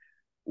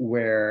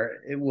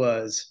 where it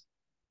was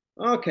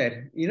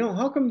okay.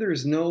 How come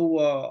there's no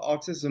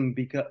autism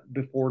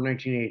before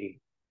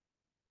 1980?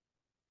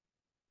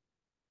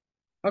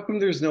 How come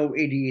there's no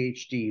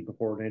ADHD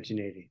before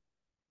 1980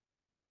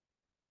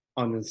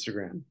 on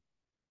Instagram?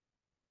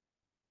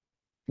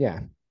 Yeah.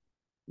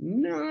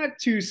 Not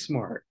too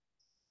smart.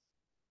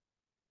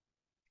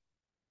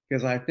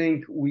 Because I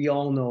think we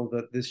all know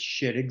that this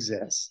shit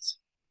exists.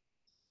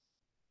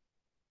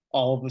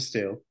 All of us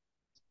do.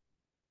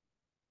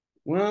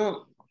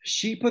 Well,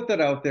 she put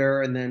that out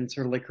there, and then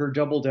sort of like her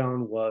double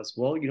down was,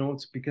 well,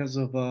 it's because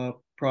of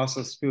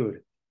processed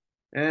food.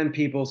 And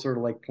people sort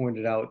of like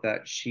pointed out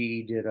that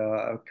she did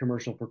a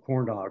commercial for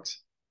corn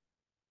dogs.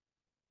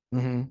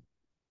 Mm-hmm.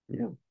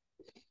 Yeah.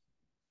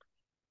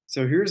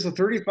 So here's a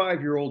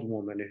 35-year-old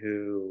woman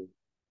who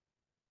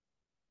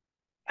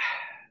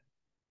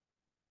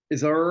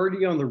is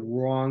already on the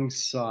wrong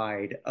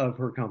side of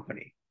her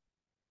company,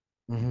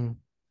 Mm-hmm.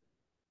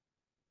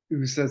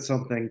 who said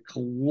something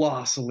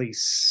colossally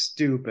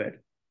stupid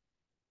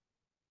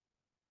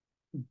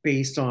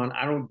based on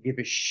I don't give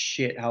a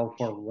shit how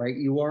far right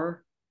you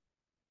are.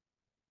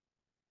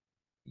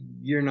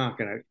 You're not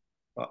gonna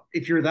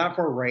if you're that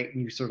far right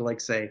and you sort of like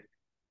say,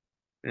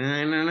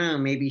 I don't know,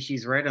 maybe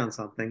she's right on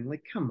something.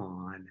 Like, come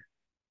on.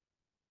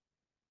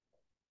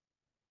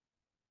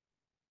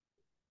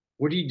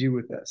 What do you do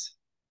with this?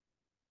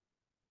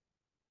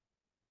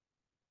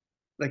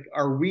 Like,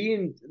 are we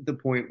in the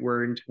point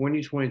where in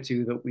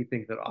 2022 that we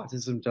think that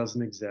autism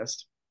doesn't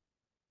exist?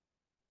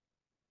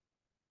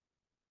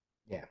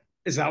 Yeah.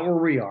 Is that where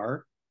we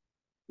are?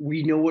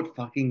 We know what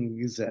fucking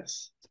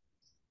exists.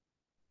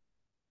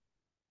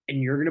 And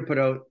you're gonna put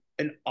out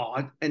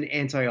an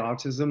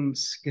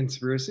anti-autism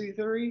conspiracy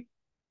theory?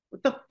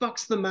 What the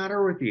fuck's the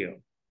matter with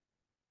you?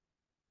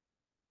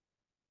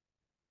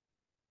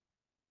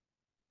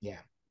 Yeah.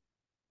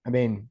 I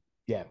mean,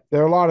 yeah,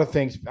 there are a lot of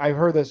things. I've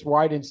heard this.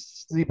 Why did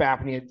sleep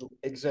apnea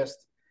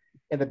exist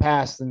in the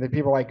past? And the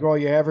people are like, well,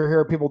 you ever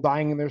hear of people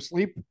dying in their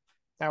sleep?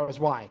 That was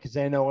why, because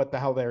they didn't know what the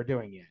hell they were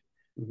doing yet.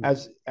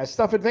 Mhm. As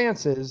stuff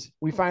advances,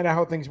 we find out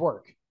how things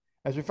work.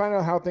 As we find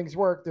out how things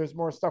work, there's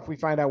more stuff we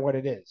find out what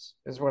it is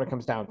what it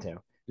comes down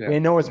to. Yeah. We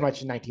didn't know as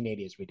much in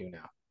 1980 as we do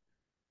now.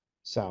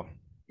 So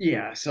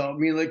Yeah, so I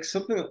mean, like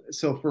something.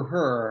 So for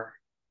her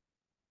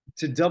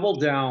to double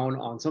down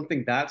on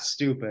something that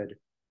stupid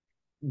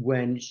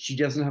when she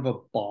doesn't have a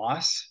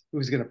boss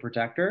who's going to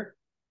protect her,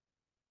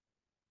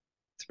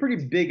 it's a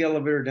pretty big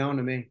elevator down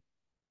to me.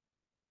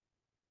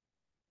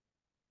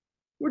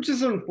 Which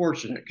is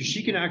unfortunate because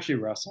she can actually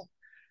wrestle.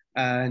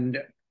 And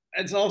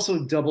it's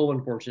also double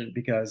unfortunate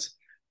because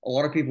a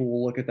lot of people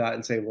will look at that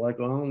and say, well, like,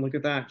 oh, look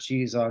at that.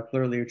 She's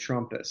clearly a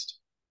Trumpist.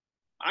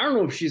 I don't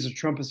know if she's a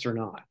Trumpist or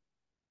not.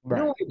 right.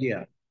 No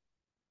idea.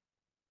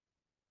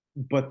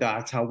 But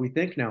that's how we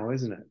think now,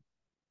 isn't it?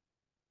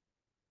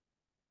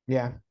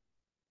 Yeah.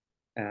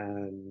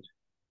 And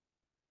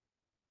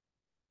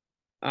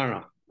I don't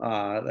know.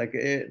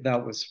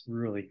 That was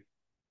really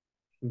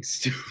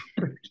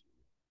stupid.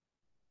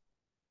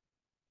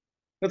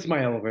 That's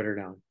my elevator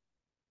down.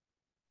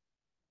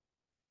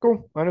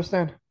 Cool. I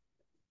understand.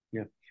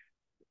 Yeah.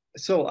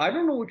 So I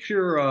don't know what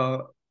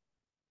your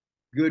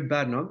good,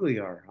 bad, and ugly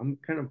are. I'm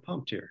kind of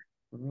pumped here.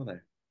 What are they?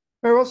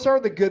 All right, we'll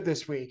start with the good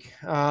this week,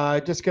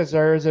 just because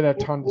there isn't a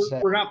ton to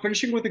say. We're not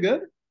finishing with the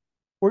good?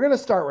 We're going to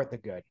start with the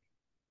good.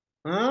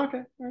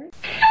 Okay. All right.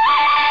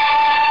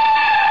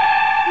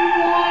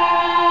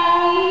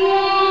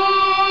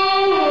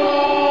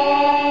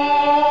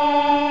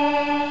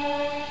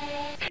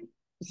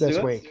 This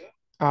week.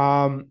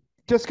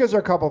 just because there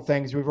are a couple of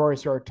things we've already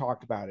sort of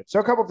talked about it. So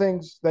a couple of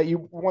things that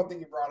one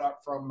thing you brought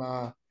up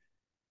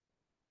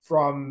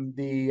from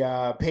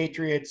the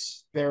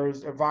Patriots.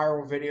 There's a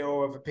viral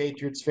video of a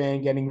Patriots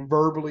fan getting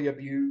verbally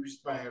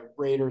abused by a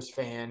Raiders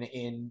fan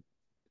in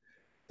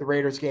the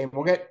Raiders game.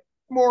 We'll get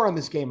more on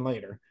this game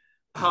later.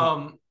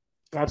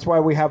 That's why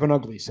we have an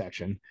ugly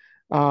section.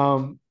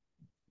 We'll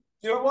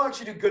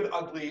actually do good,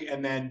 ugly,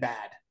 and then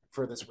bad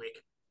for this week.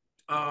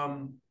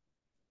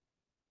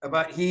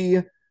 But he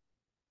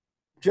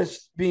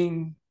just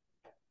being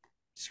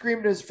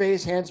screamed in his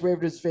face, hands waved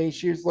in his face.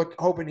 She was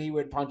hoping he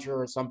would punch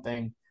her or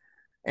something,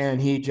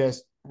 and he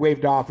just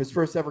waved off his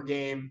first ever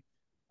game,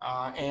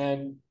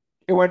 and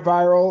it went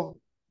viral.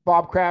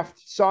 Bob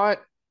Kraft saw it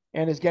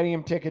and is getting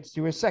him tickets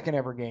to his second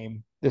ever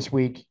game this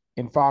week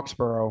in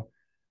Foxborough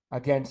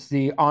against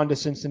the on to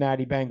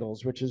Cincinnati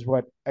Bengals, which is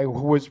what I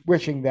was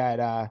wishing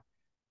that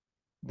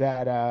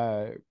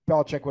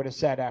Belichick would have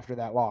said after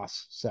that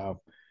loss.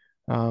 So,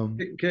 can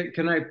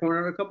I point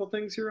out a couple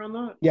things here on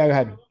that? Yeah, go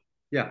ahead.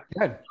 Yeah,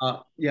 go ahead.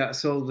 Yeah.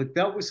 So like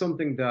that was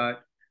something that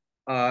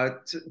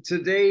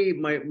today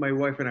my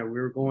wife and I, we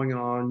were going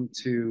on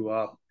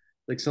to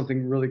like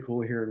something really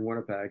cool here in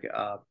Winnipeg.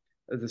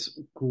 This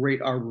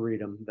great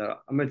arboretum that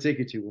I'm going to take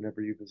you to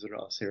whenever you visit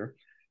us here.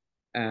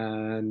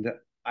 And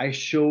I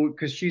showed,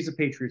 because she's a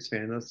Patriots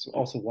fan. That's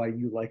also why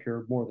you like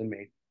her more than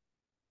me.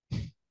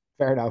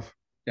 Fair enough.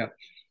 Yeah.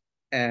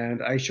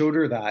 And I showed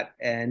her that,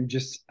 and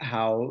just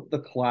how the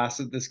class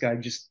of this guy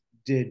just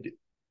did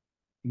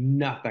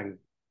nothing,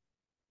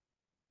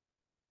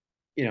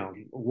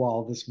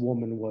 while this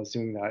woman was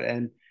doing that.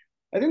 And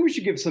I think we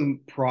should give some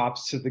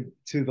props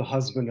to the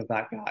husband of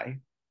that guy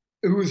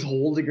who was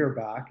holding her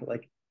back,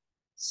 like,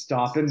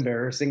 stop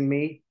embarrassing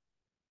me.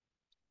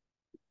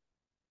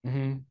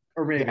 Mm-hmm.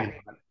 Or maybe not.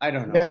 I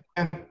don't know.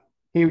 Yeah.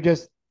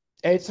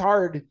 It's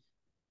hard.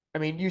 I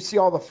mean, you see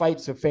all the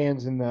fights of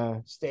fans in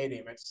the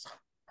stadium. It's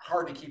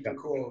hard to keep it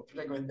cool,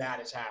 particularly when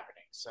that is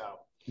happening. So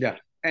yeah,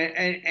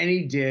 and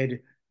he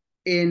did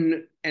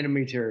in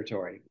enemy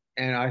territory,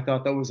 and I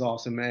thought that was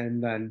awesome.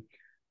 And then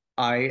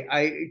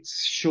I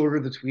showed her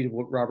the tweet of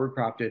what Robert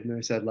Kraft did, and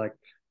I said, like,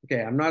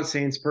 okay, I'm not a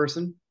Saints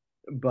person,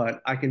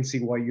 but I can see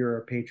why you're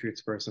a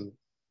Patriots person.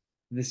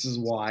 This is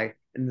why,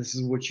 and this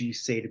is what you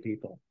say to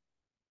people.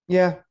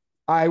 Yeah,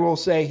 I will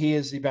say he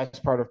is the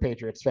best part of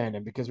Patriots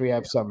fandom, because we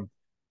have some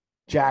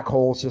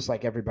jackholes just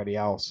like everybody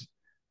else.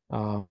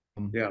 But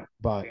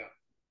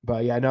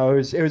yeah, no,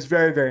 it was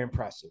very, very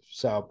impressive.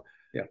 So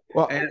yeah,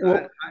 well,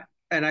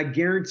 and I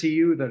guarantee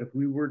you that if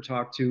we were to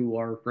talk to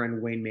our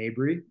friend Wayne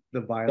Mabry,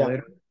 the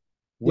violator,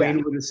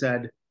 Wayne would have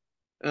said,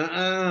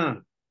 Yeah.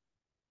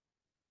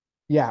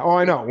 Oh,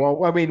 I know.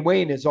 Well, I mean,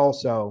 Wayne is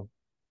also,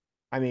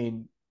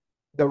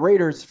 the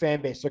Raiders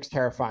fan base looks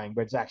terrifying,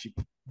 but it's actually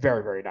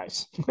very, very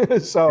nice.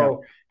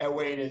 So, and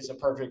Wayne is a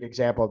perfect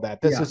example of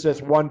that. This is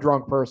just one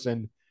drunk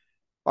person.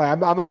 I'm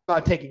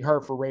not taking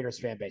her for Raiders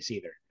fan base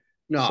either.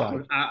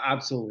 No,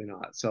 absolutely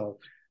not. So,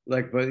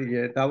 like, but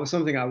yeah, that was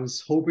something I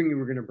was hoping you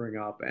were going to bring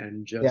up,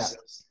 and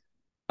just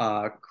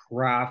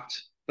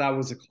Kraft. That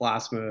was a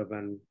class move,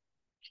 and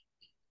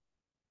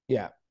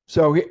yeah.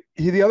 So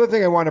the other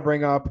thing I want to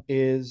bring up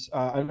is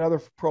another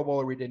Pro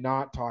Bowler we did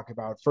not talk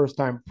about, first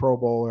time Pro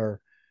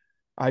Bowler,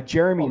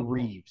 Jeremy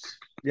Reeves.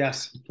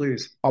 Yes,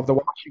 please. Of the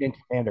Washington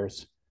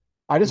Commanders.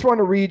 I just want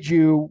to read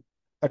you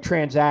a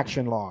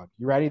transaction log.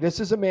 You ready? This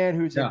is a man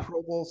who's a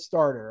Pro Bowl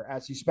starter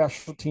as a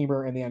special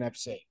teamer in the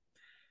NFC.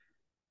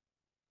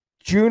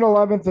 June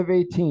 11th of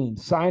 18,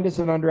 signed as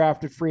an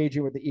undrafted free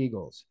agent with the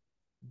Eagles.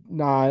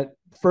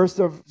 1st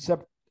of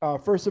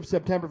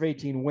September of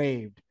 18,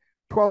 waived.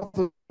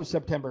 12th of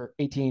September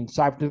 18,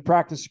 signed to the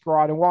practice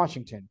squad in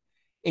Washington.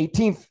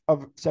 18th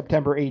of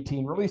September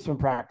 18, released from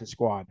practice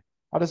squad.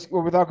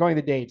 Without going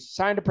to the dates,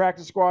 signed to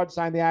practice squad,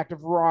 signed the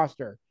active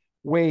roster.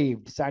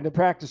 Waived, signed to the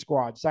practice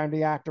squad, signed to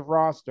the active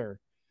roster.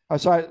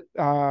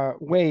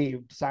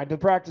 Waived, signed to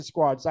the practice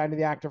squad, signed to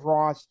the active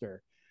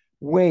roster.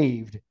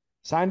 Waived,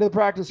 signed to the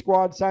practice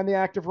squad, signed the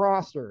active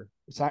roster.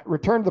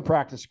 Returned to the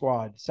practice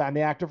squad, signed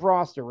the active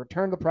roster,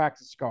 returned to the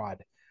practice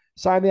squad.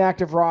 Signed the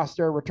active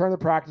roster, returned to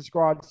the practice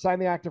squad,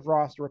 signed the active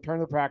roster,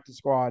 returned to the practice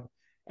squad,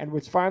 and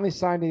was finally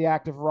signed to the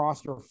active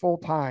roster full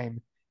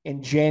time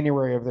in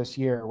January of this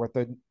year with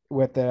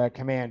the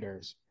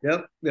Commanders.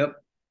 Yep.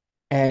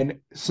 And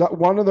so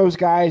one of those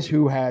guys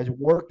who has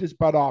worked his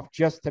butt off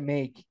just to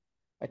make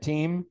a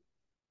team,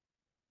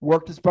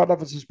 worked his butt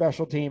off as a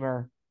special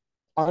teamer,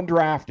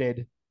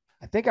 undrafted,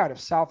 I think out of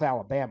South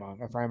Alabama,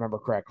 if I remember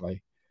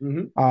correctly.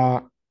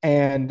 Mm-hmm.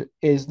 And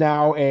is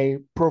now a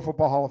Pro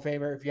Football Hall of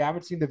Famer. If you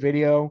haven't seen the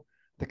video,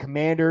 the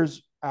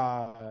Commanders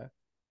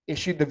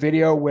issued the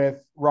video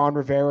with Ron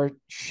Rivera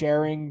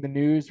sharing the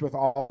news with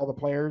all the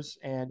players.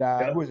 And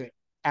who was it?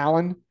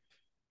 Allen,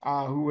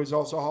 who was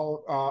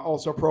also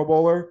Pro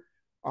Bowler,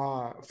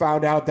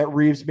 found out that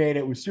Reeves made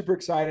it, was super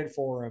excited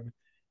for him.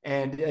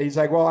 And he's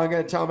like, well, I'm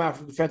going to tell him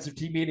after the defensive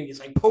team meeting.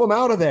 He's like, pull him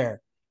out of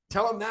there.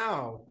 Tell him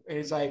now. And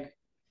he's like,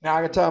 now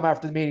I'm going to tell him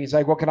after the meeting. He's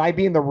like, well, can I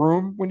be in the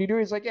room when you do it?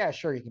 He's like, yeah,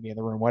 sure, you can be in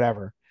the room,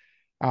 whatever.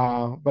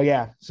 But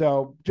yeah,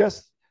 so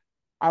just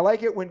I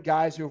like it when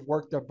guys who have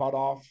worked their butt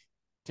off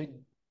to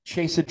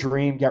chase a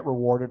dream get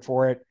rewarded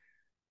for it.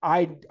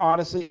 I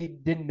honestly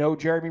didn't know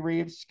Jeremy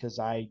Reeves because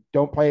I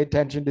don't pay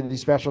attention to the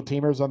special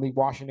teamers on the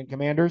Washington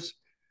Commanders.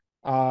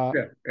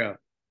 Yeah.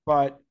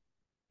 But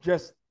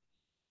just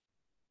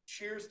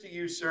cheers to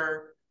you,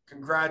 sir.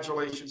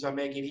 Congratulations on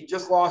making. He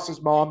just lost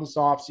his mom this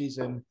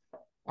offseason.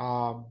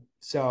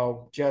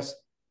 So just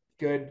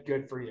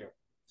good for you.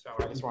 So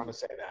I just want to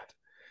say that.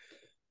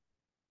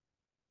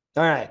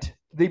 All right.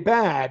 The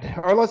bad,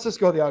 or let's just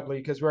go the ugly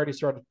because we already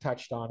sort of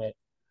touched on it.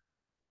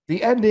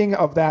 The ending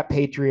of that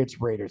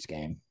Patriots Raiders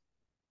game.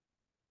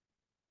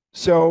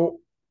 So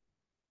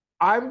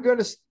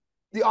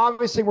the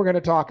obvious thing we're going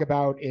to talk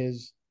about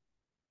is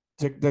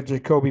the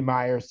Jacoby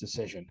Myers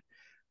decision.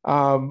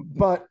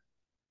 But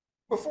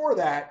before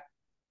that,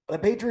 the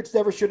Patriots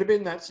never should have been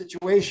in that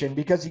situation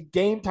because he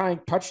game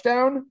time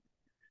touchdown.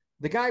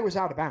 The guy was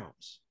out of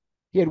bounds.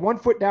 He had 1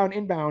 foot down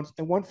inbounds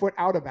and 1 foot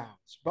out of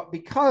bounds. But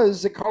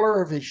because the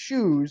color of his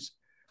shoes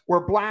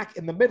were black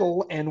in the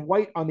middle and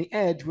white on the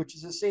edge, which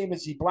is the same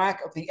as the black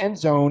of the end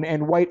zone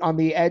and white on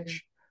the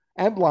edge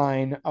end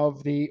line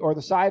of the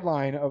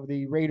sideline of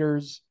the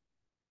Raiders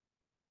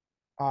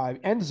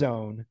end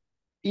zone,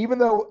 even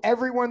though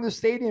everyone in the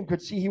stadium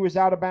could see he was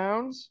out of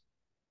bounds,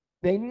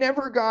 they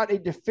never got a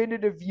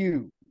definitive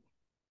view.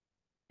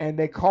 And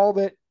they called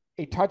it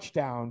a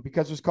touchdown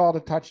because it was called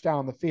a touchdown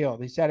on the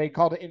field. He said he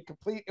called it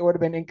incomplete. It would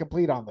have been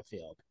incomplete on the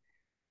field.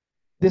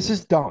 This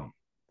is dumb.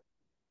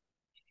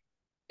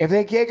 If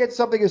they can't get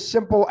something as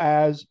simple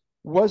as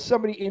was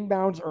somebody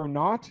inbounds or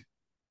not,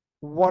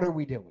 what are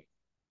we doing?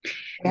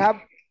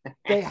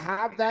 They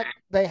have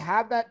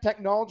that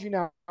technology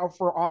now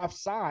for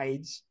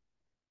offsides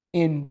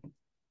in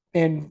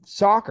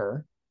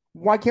soccer.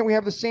 Why can't we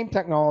have the same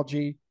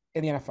technology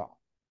in the NFL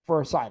for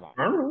a sideline?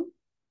 I don't know.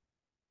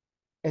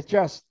 It's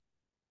just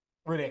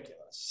ridiculous.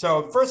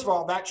 So first of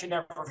all, that should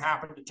never have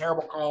happened. A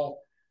terrible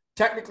call.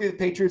 Technically, the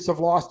Patriots have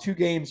lost 2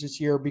 games this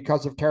year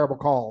because of terrible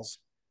calls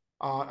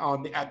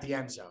at the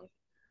end zone.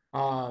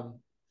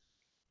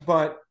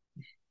 But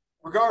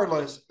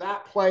regardless,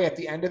 that play at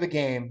the end of the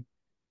game,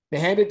 they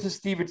hand it to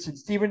Stevenson.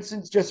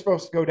 Stevenson's just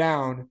supposed to go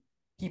down.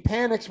 He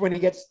panics when he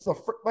gets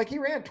he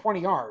ran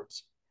 20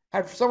 yards.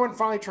 Had someone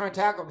finally try and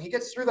tackle him. He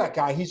gets through that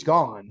guy. He's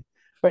gone.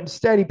 But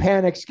instead, he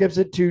panics, gives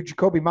it to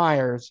Jacoby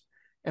Myers.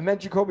 And then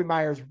Jacoby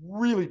Myers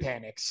really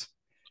panics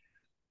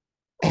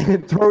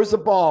and throws the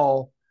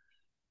ball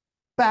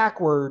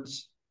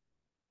backwards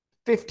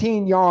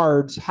 15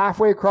 yards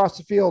halfway across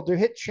the field to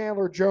hit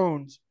Chandler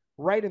Jones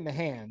right in the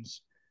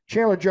hands.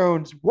 Chandler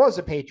Jones was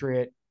a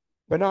Patriot,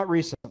 but not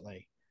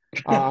recently.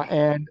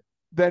 And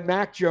then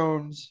Mac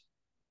Jones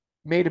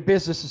made a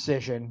business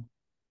decision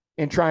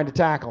in trying to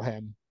tackle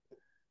him.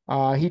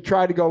 He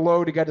tried to go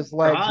low to get his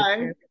legs.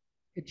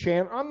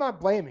 I'm not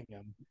blaming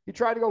him. He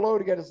tried to go low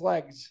to get his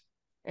legs,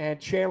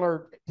 and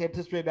Chandler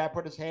anticipated that,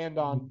 put his hand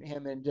on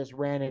him, and just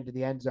ran into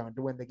the end zone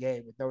to win the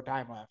game with no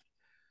time left.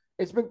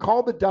 It's been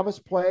called the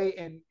dumbest play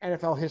in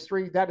NFL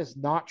history. That is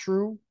not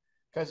true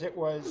because it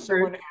was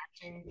someone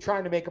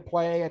trying to make a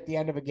play at the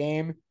end of a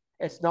game.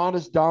 It's not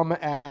as dumb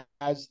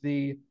as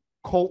the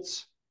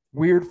Colts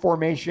weird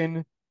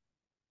formation.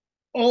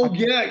 Oh,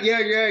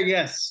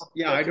 yes.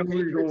 Yeah, I know where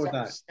you're going with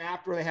that.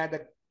 Snapped where they had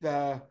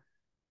the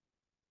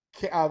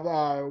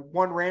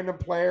one random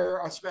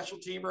player, a special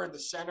teamer in the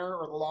center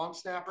or the long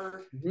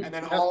snapper, and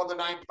then all of the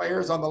 9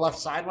 players on the left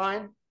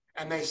sideline,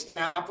 and they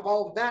snapped the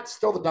ball. That's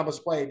still the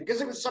dumbest play because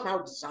it was somehow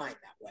designed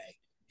that way.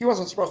 He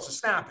wasn't supposed to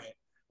snap it,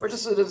 but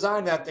just the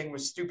design of that thing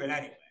was stupid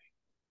anyway.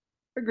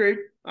 Agreed.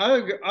 I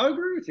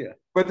agree with you.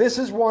 But this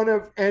is one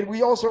of, and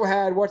we also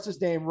had, what's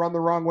his name, run the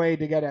wrong way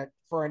to get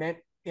for an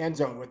end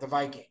zone with the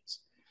Vikings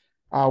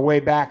way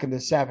back in the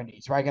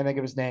 70s. Right? I can't think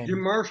of his name.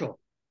 Jim Marshall.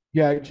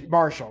 Yeah,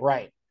 Marshall,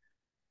 right.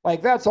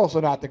 Like, that's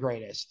also not the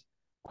greatest.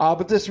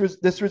 But this was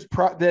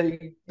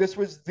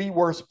the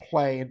worst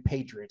play in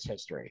Patriots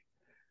history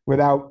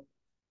without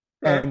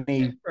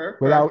any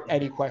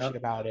question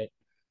about it.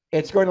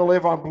 It's going to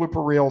live on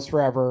blooper reels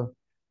forever.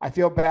 I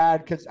feel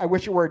bad because I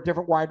wish it were a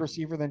different wide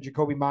receiver than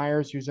Jacoby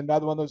Myers, who's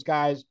another one of those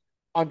guys,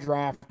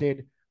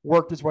 undrafted,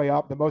 worked his way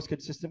up, the most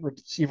consistent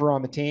receiver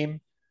on the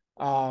team.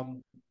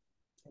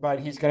 But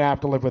he's going to have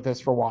to live with this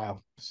for a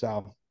while.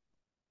 So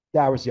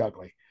that was the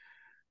ugly.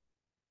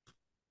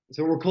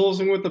 So we're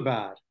closing with the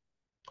bad.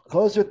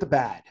 Close with the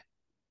bad.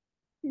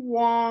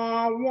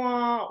 Wah,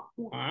 wah,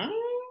 wah.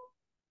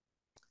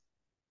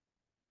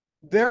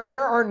 There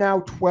are now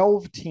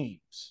 12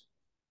 teams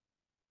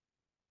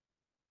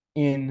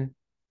in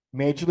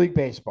Major League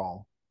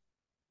Baseball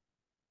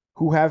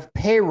who have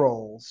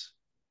payrolls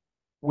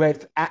when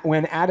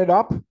added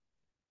up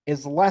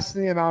is less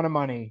than the amount of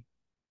money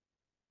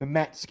the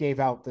Mets gave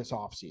out this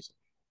offseason.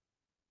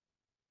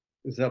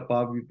 Is that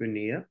Bobby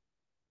Bonilla?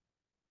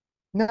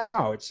 No,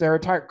 it's their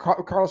entire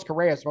Carlos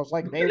Correa. Most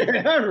likely.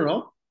 I don't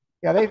know.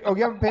 Yeah, you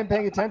haven't been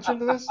paying attention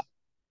to this?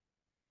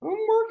 I'm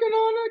working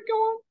on it. Go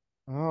on.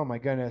 Oh my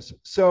goodness.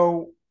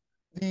 So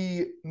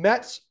the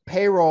Mets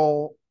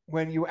payroll,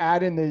 when you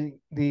add in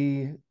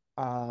the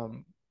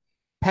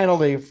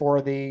penalty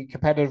for the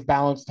competitive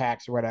balance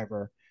tax or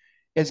whatever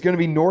is going to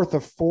be north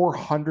of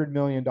 $400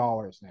 million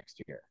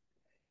next year.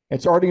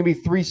 It's already going to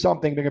be three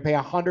something. They're going to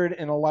pay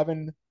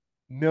 $111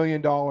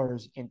 million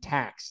in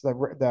tax,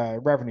 the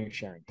revenue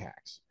sharing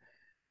tax.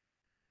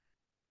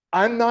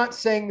 I'm not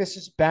saying this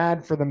is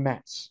bad for the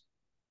Mets.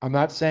 I'm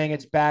not saying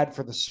it's bad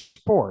for the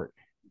sport.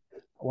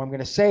 What I'm going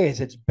to say is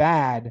it's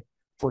bad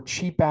for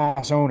cheap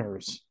ass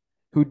owners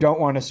who don't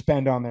want to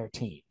spend on their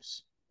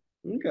teams.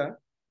 Okay.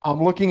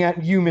 I'm looking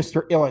at you,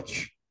 Mr.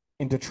 Illich,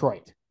 in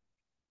Detroit.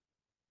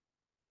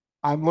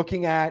 I'm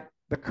looking at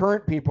the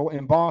current people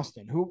in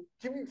Boston who,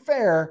 to be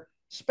fair,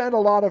 spend a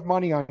lot of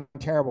money on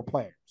terrible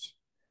players.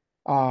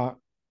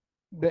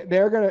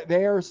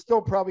 They are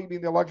still probably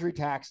being the luxury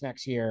tax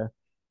next year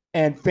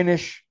and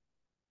finish.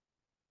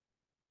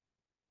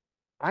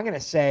 I'm going to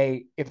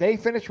say if they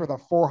finish with a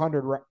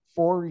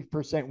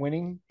 40%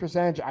 winning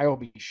percentage, I will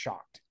be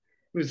shocked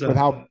with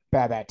how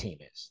bad that team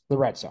is. The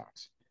Red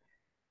Sox.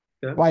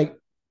 Yeah. Like,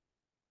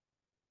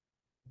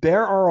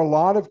 there are a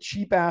lot of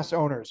cheap ass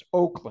owners.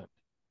 Oakland,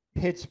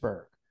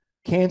 Pittsburgh,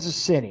 Kansas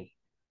City,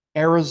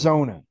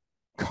 Arizona,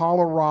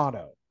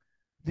 Colorado.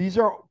 These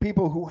are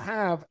people who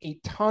have a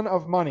ton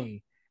of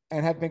money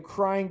and have been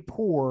crying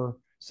poor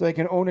so they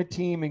can own a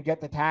team and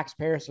get the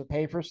taxpayers to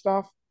pay for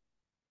stuff.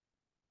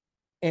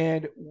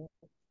 And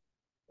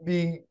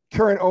the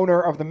current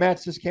owner of the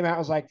Mets just came out and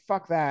was like,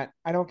 fuck that.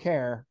 I don't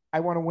care. I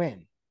want to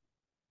win.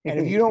 And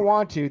if you don't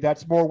want to,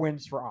 that's more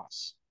wins for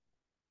us.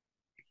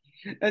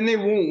 And they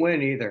won't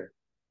win either.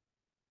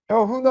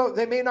 Oh, who knows?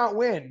 They may not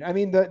win. I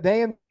mean,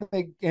 they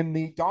and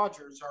the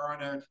Dodgers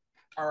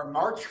are a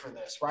march for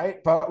this,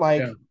 right? But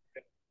like, yeah.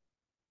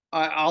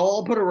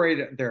 I'll put it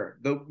right there.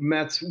 The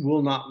Mets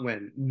will not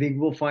win. They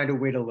will find a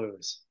way to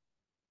lose.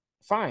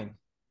 Fine.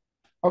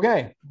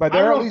 Okay, but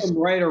they're at least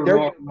right or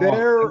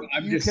wrong.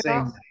 I'm just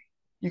saying.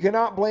 You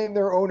cannot blame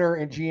their owner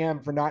and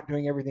GM for not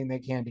doing everything they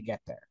can to get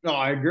there. No,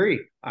 I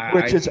agree.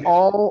 Which is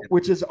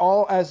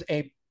all as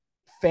a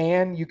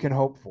fan you can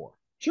hope for.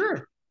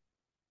 Sure.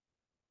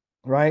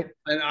 Right.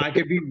 And I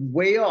could be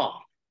way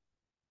off.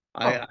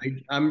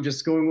 I'm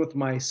just going with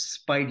my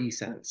spidey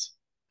sense.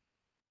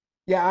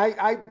 Yeah,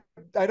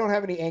 I don't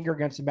have any anger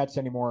against the Mets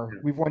anymore.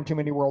 We've won too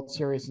many World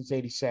Series since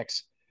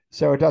 '86.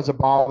 So it doesn't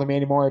bother me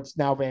anymore. It's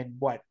now been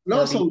what?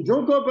 No, so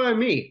don't go by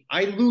me.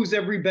 I lose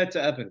every bet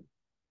to Evan.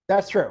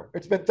 That's true.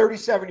 It's been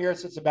 37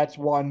 years since the Mets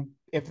won.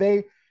 If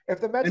the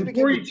Mets and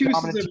 42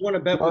 since they've won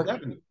a bet with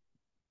Evan.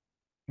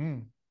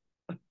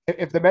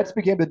 If the Mets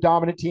became the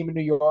dominant team in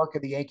New York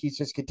and the Yankees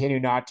just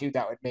continue not to,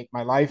 that would make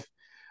my life.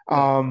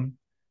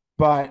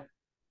 But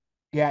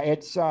yeah,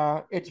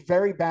 it's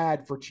very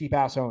bad for cheap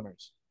ass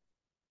owners.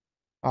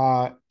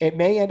 It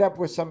may end up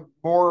with some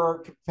more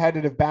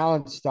competitive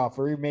balance stuff,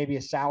 or maybe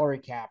a salary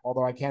cap.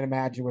 Although I can't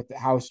imagine with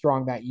how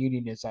strong that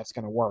union is, that's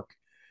going to work.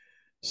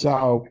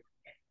 So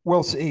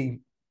we'll see.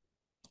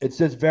 It's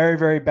just very,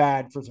 very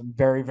bad for some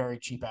very, very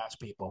cheap ass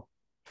people.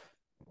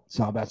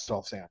 So that's all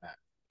I'll say on that.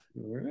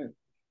 All right.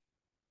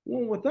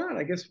 Well, with that,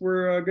 I guess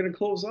we're going to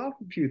close off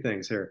a few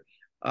things here.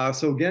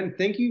 So again,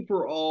 thank you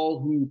for all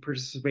who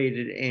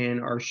participated in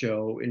our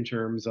show in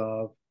terms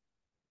of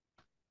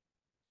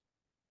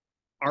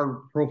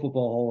our Pro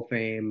Football Hall of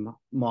Fame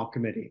mock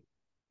committee.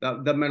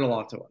 That meant a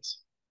lot to us.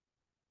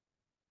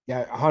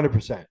 Yeah,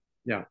 100%.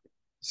 Yeah.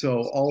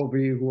 So all of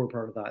you who are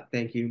part of that,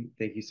 thank you.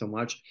 Thank you so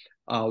much.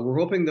 We're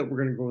hoping that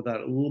we're going to go with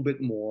that a little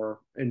bit more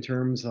in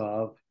terms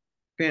of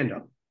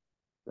fandom,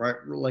 right?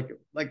 Like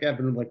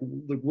Evan, like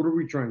what are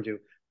we trying to do?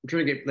 We're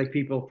trying to get like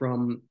people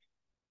from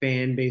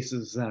fan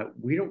bases that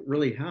we don't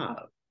really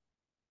have.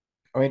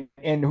 I mean,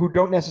 and who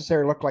don't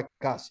necessarily look like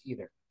us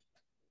either.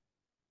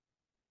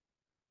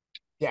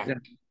 Yeah.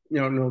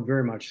 No,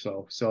 very much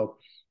so. So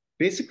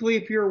basically,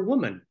 if you're a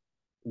woman,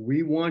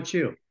 we want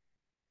you.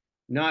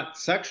 Not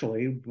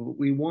sexually, but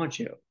we want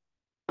you.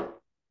 I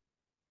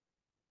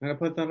gotta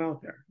put that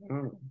out there. I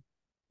don't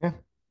know.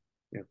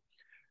 Yeah.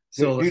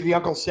 So do the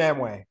Uncle Sam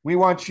way. We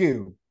want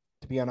you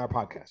to be on our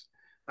podcast.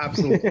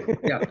 Absolutely.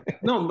 Yeah.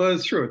 No, but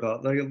it's true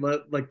though.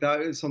 Like that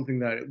is something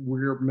that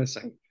we're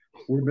missing.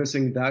 We're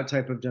missing that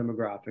type of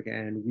demographic,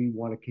 and we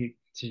want to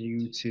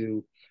continue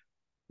to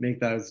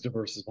make that as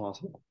diverse as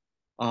possible.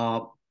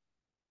 All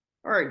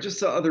right, just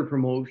the other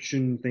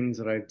promotion things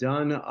that I've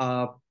done.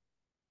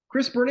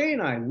 Chris Burnett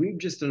and I, we've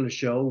just done a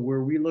show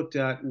where we looked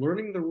at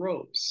learning the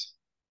ropes.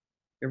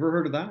 Ever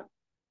heard of that?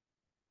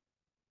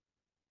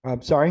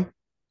 I'm sorry?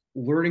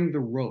 Learning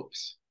the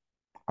ropes.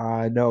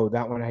 No,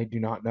 that one I do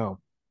not know.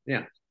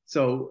 Yeah.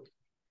 So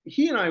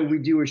he and I, we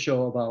do a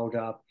show about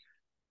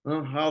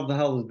how the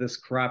hell is this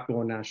crap go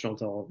on national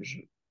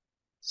television?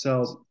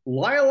 So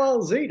Lyle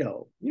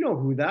Alzado, you know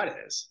who that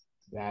is.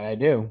 That I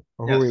do,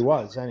 or who he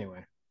was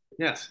anyway.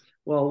 Yes.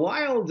 Well,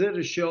 Lyle did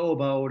a show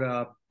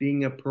about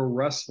being a pro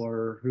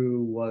wrestler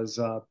who was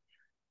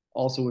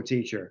also a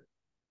teacher.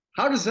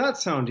 How does that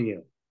sound to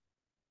you?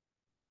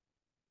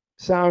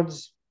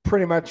 Sounds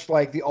pretty much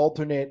like the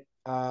alternate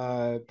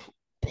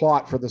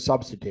plot for The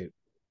Substitute.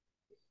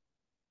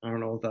 I don't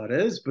know what that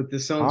is, but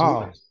this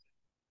sounds.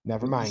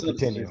 Never mind.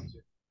 Continue.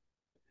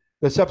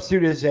 The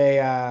Substitute is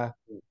a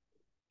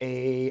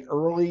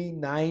early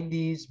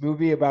 90s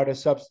movie about a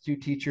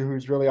substitute teacher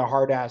who's really a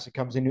hard ass that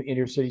comes into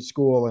inner city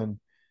school and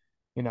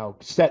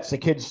sets the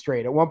kids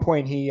straight. At one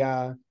point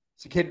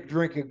it's a kid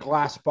drinking a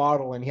glass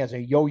bottle and he has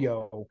a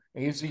yo-yo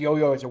and he uses the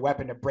yo-yo as a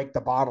weapon to break the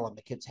bottle in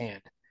the kid's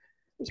hand.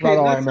 That's Okay,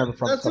 about all I remember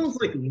from that sounds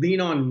like Substitute.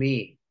 Lean on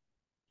Me.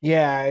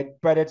 Yeah,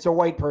 but it's a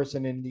white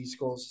person in these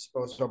schools as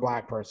opposed to a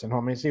black person.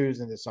 Homie, see who's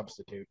in the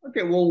Substitute.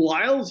 Okay, well,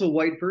 Lyle's a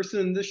white person,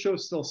 and this show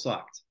still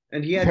sucked,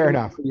 and he had Fair no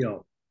enough.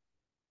 video.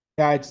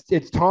 Yeah,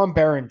 it's Tom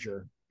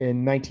Berenger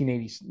in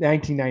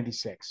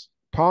 1996.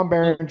 Tom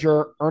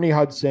Berenger, Ernie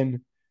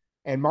Hudson,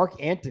 and Mark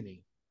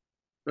Antony.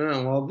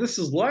 Oh, well, this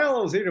is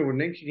Lyle Alzado in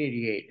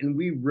 1988, and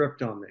we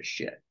ripped on this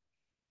shit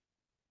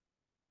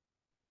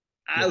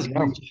as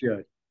we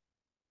should.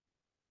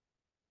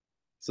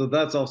 So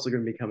that's also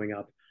going to be coming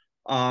up.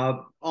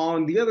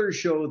 On the other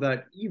show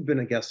that you've been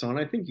a guest on,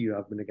 I think you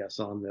have been a guest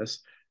on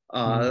this.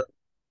 How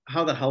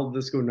the hell did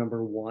this go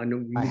number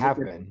one? I have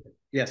been.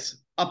 Yes,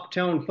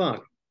 Uptown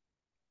Funk.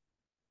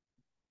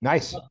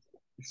 Nice.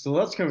 So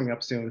that's coming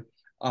up soon.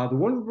 The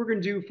one we're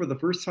going to do for the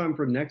first time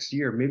for next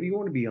year, maybe you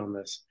want to be on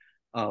this.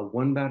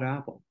 One Bad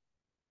Apple,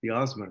 the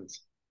Osmonds.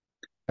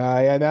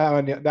 Yeah,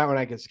 that one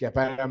I can skip.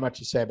 I don't have much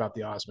to say about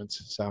the Osmonds,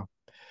 so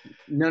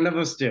none of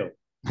us do.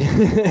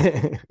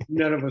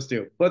 None of us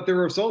do. But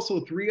there was also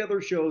 3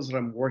 other shows that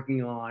I'm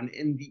working on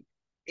in the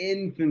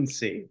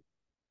infancy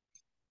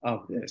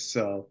of this.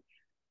 So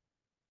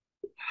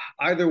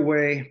either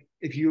way,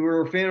 if you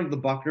were a fan of the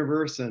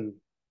Buchnerverse, and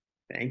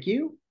thank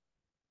you.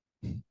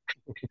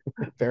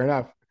 Fair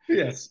enough.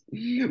 Yes,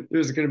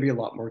 there's going to be a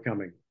lot more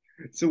coming.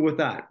 So with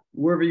that,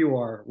 wherever you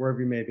are, wherever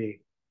you may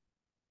be,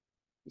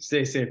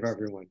 stay safe,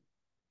 everyone.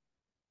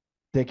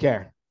 Take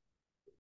care.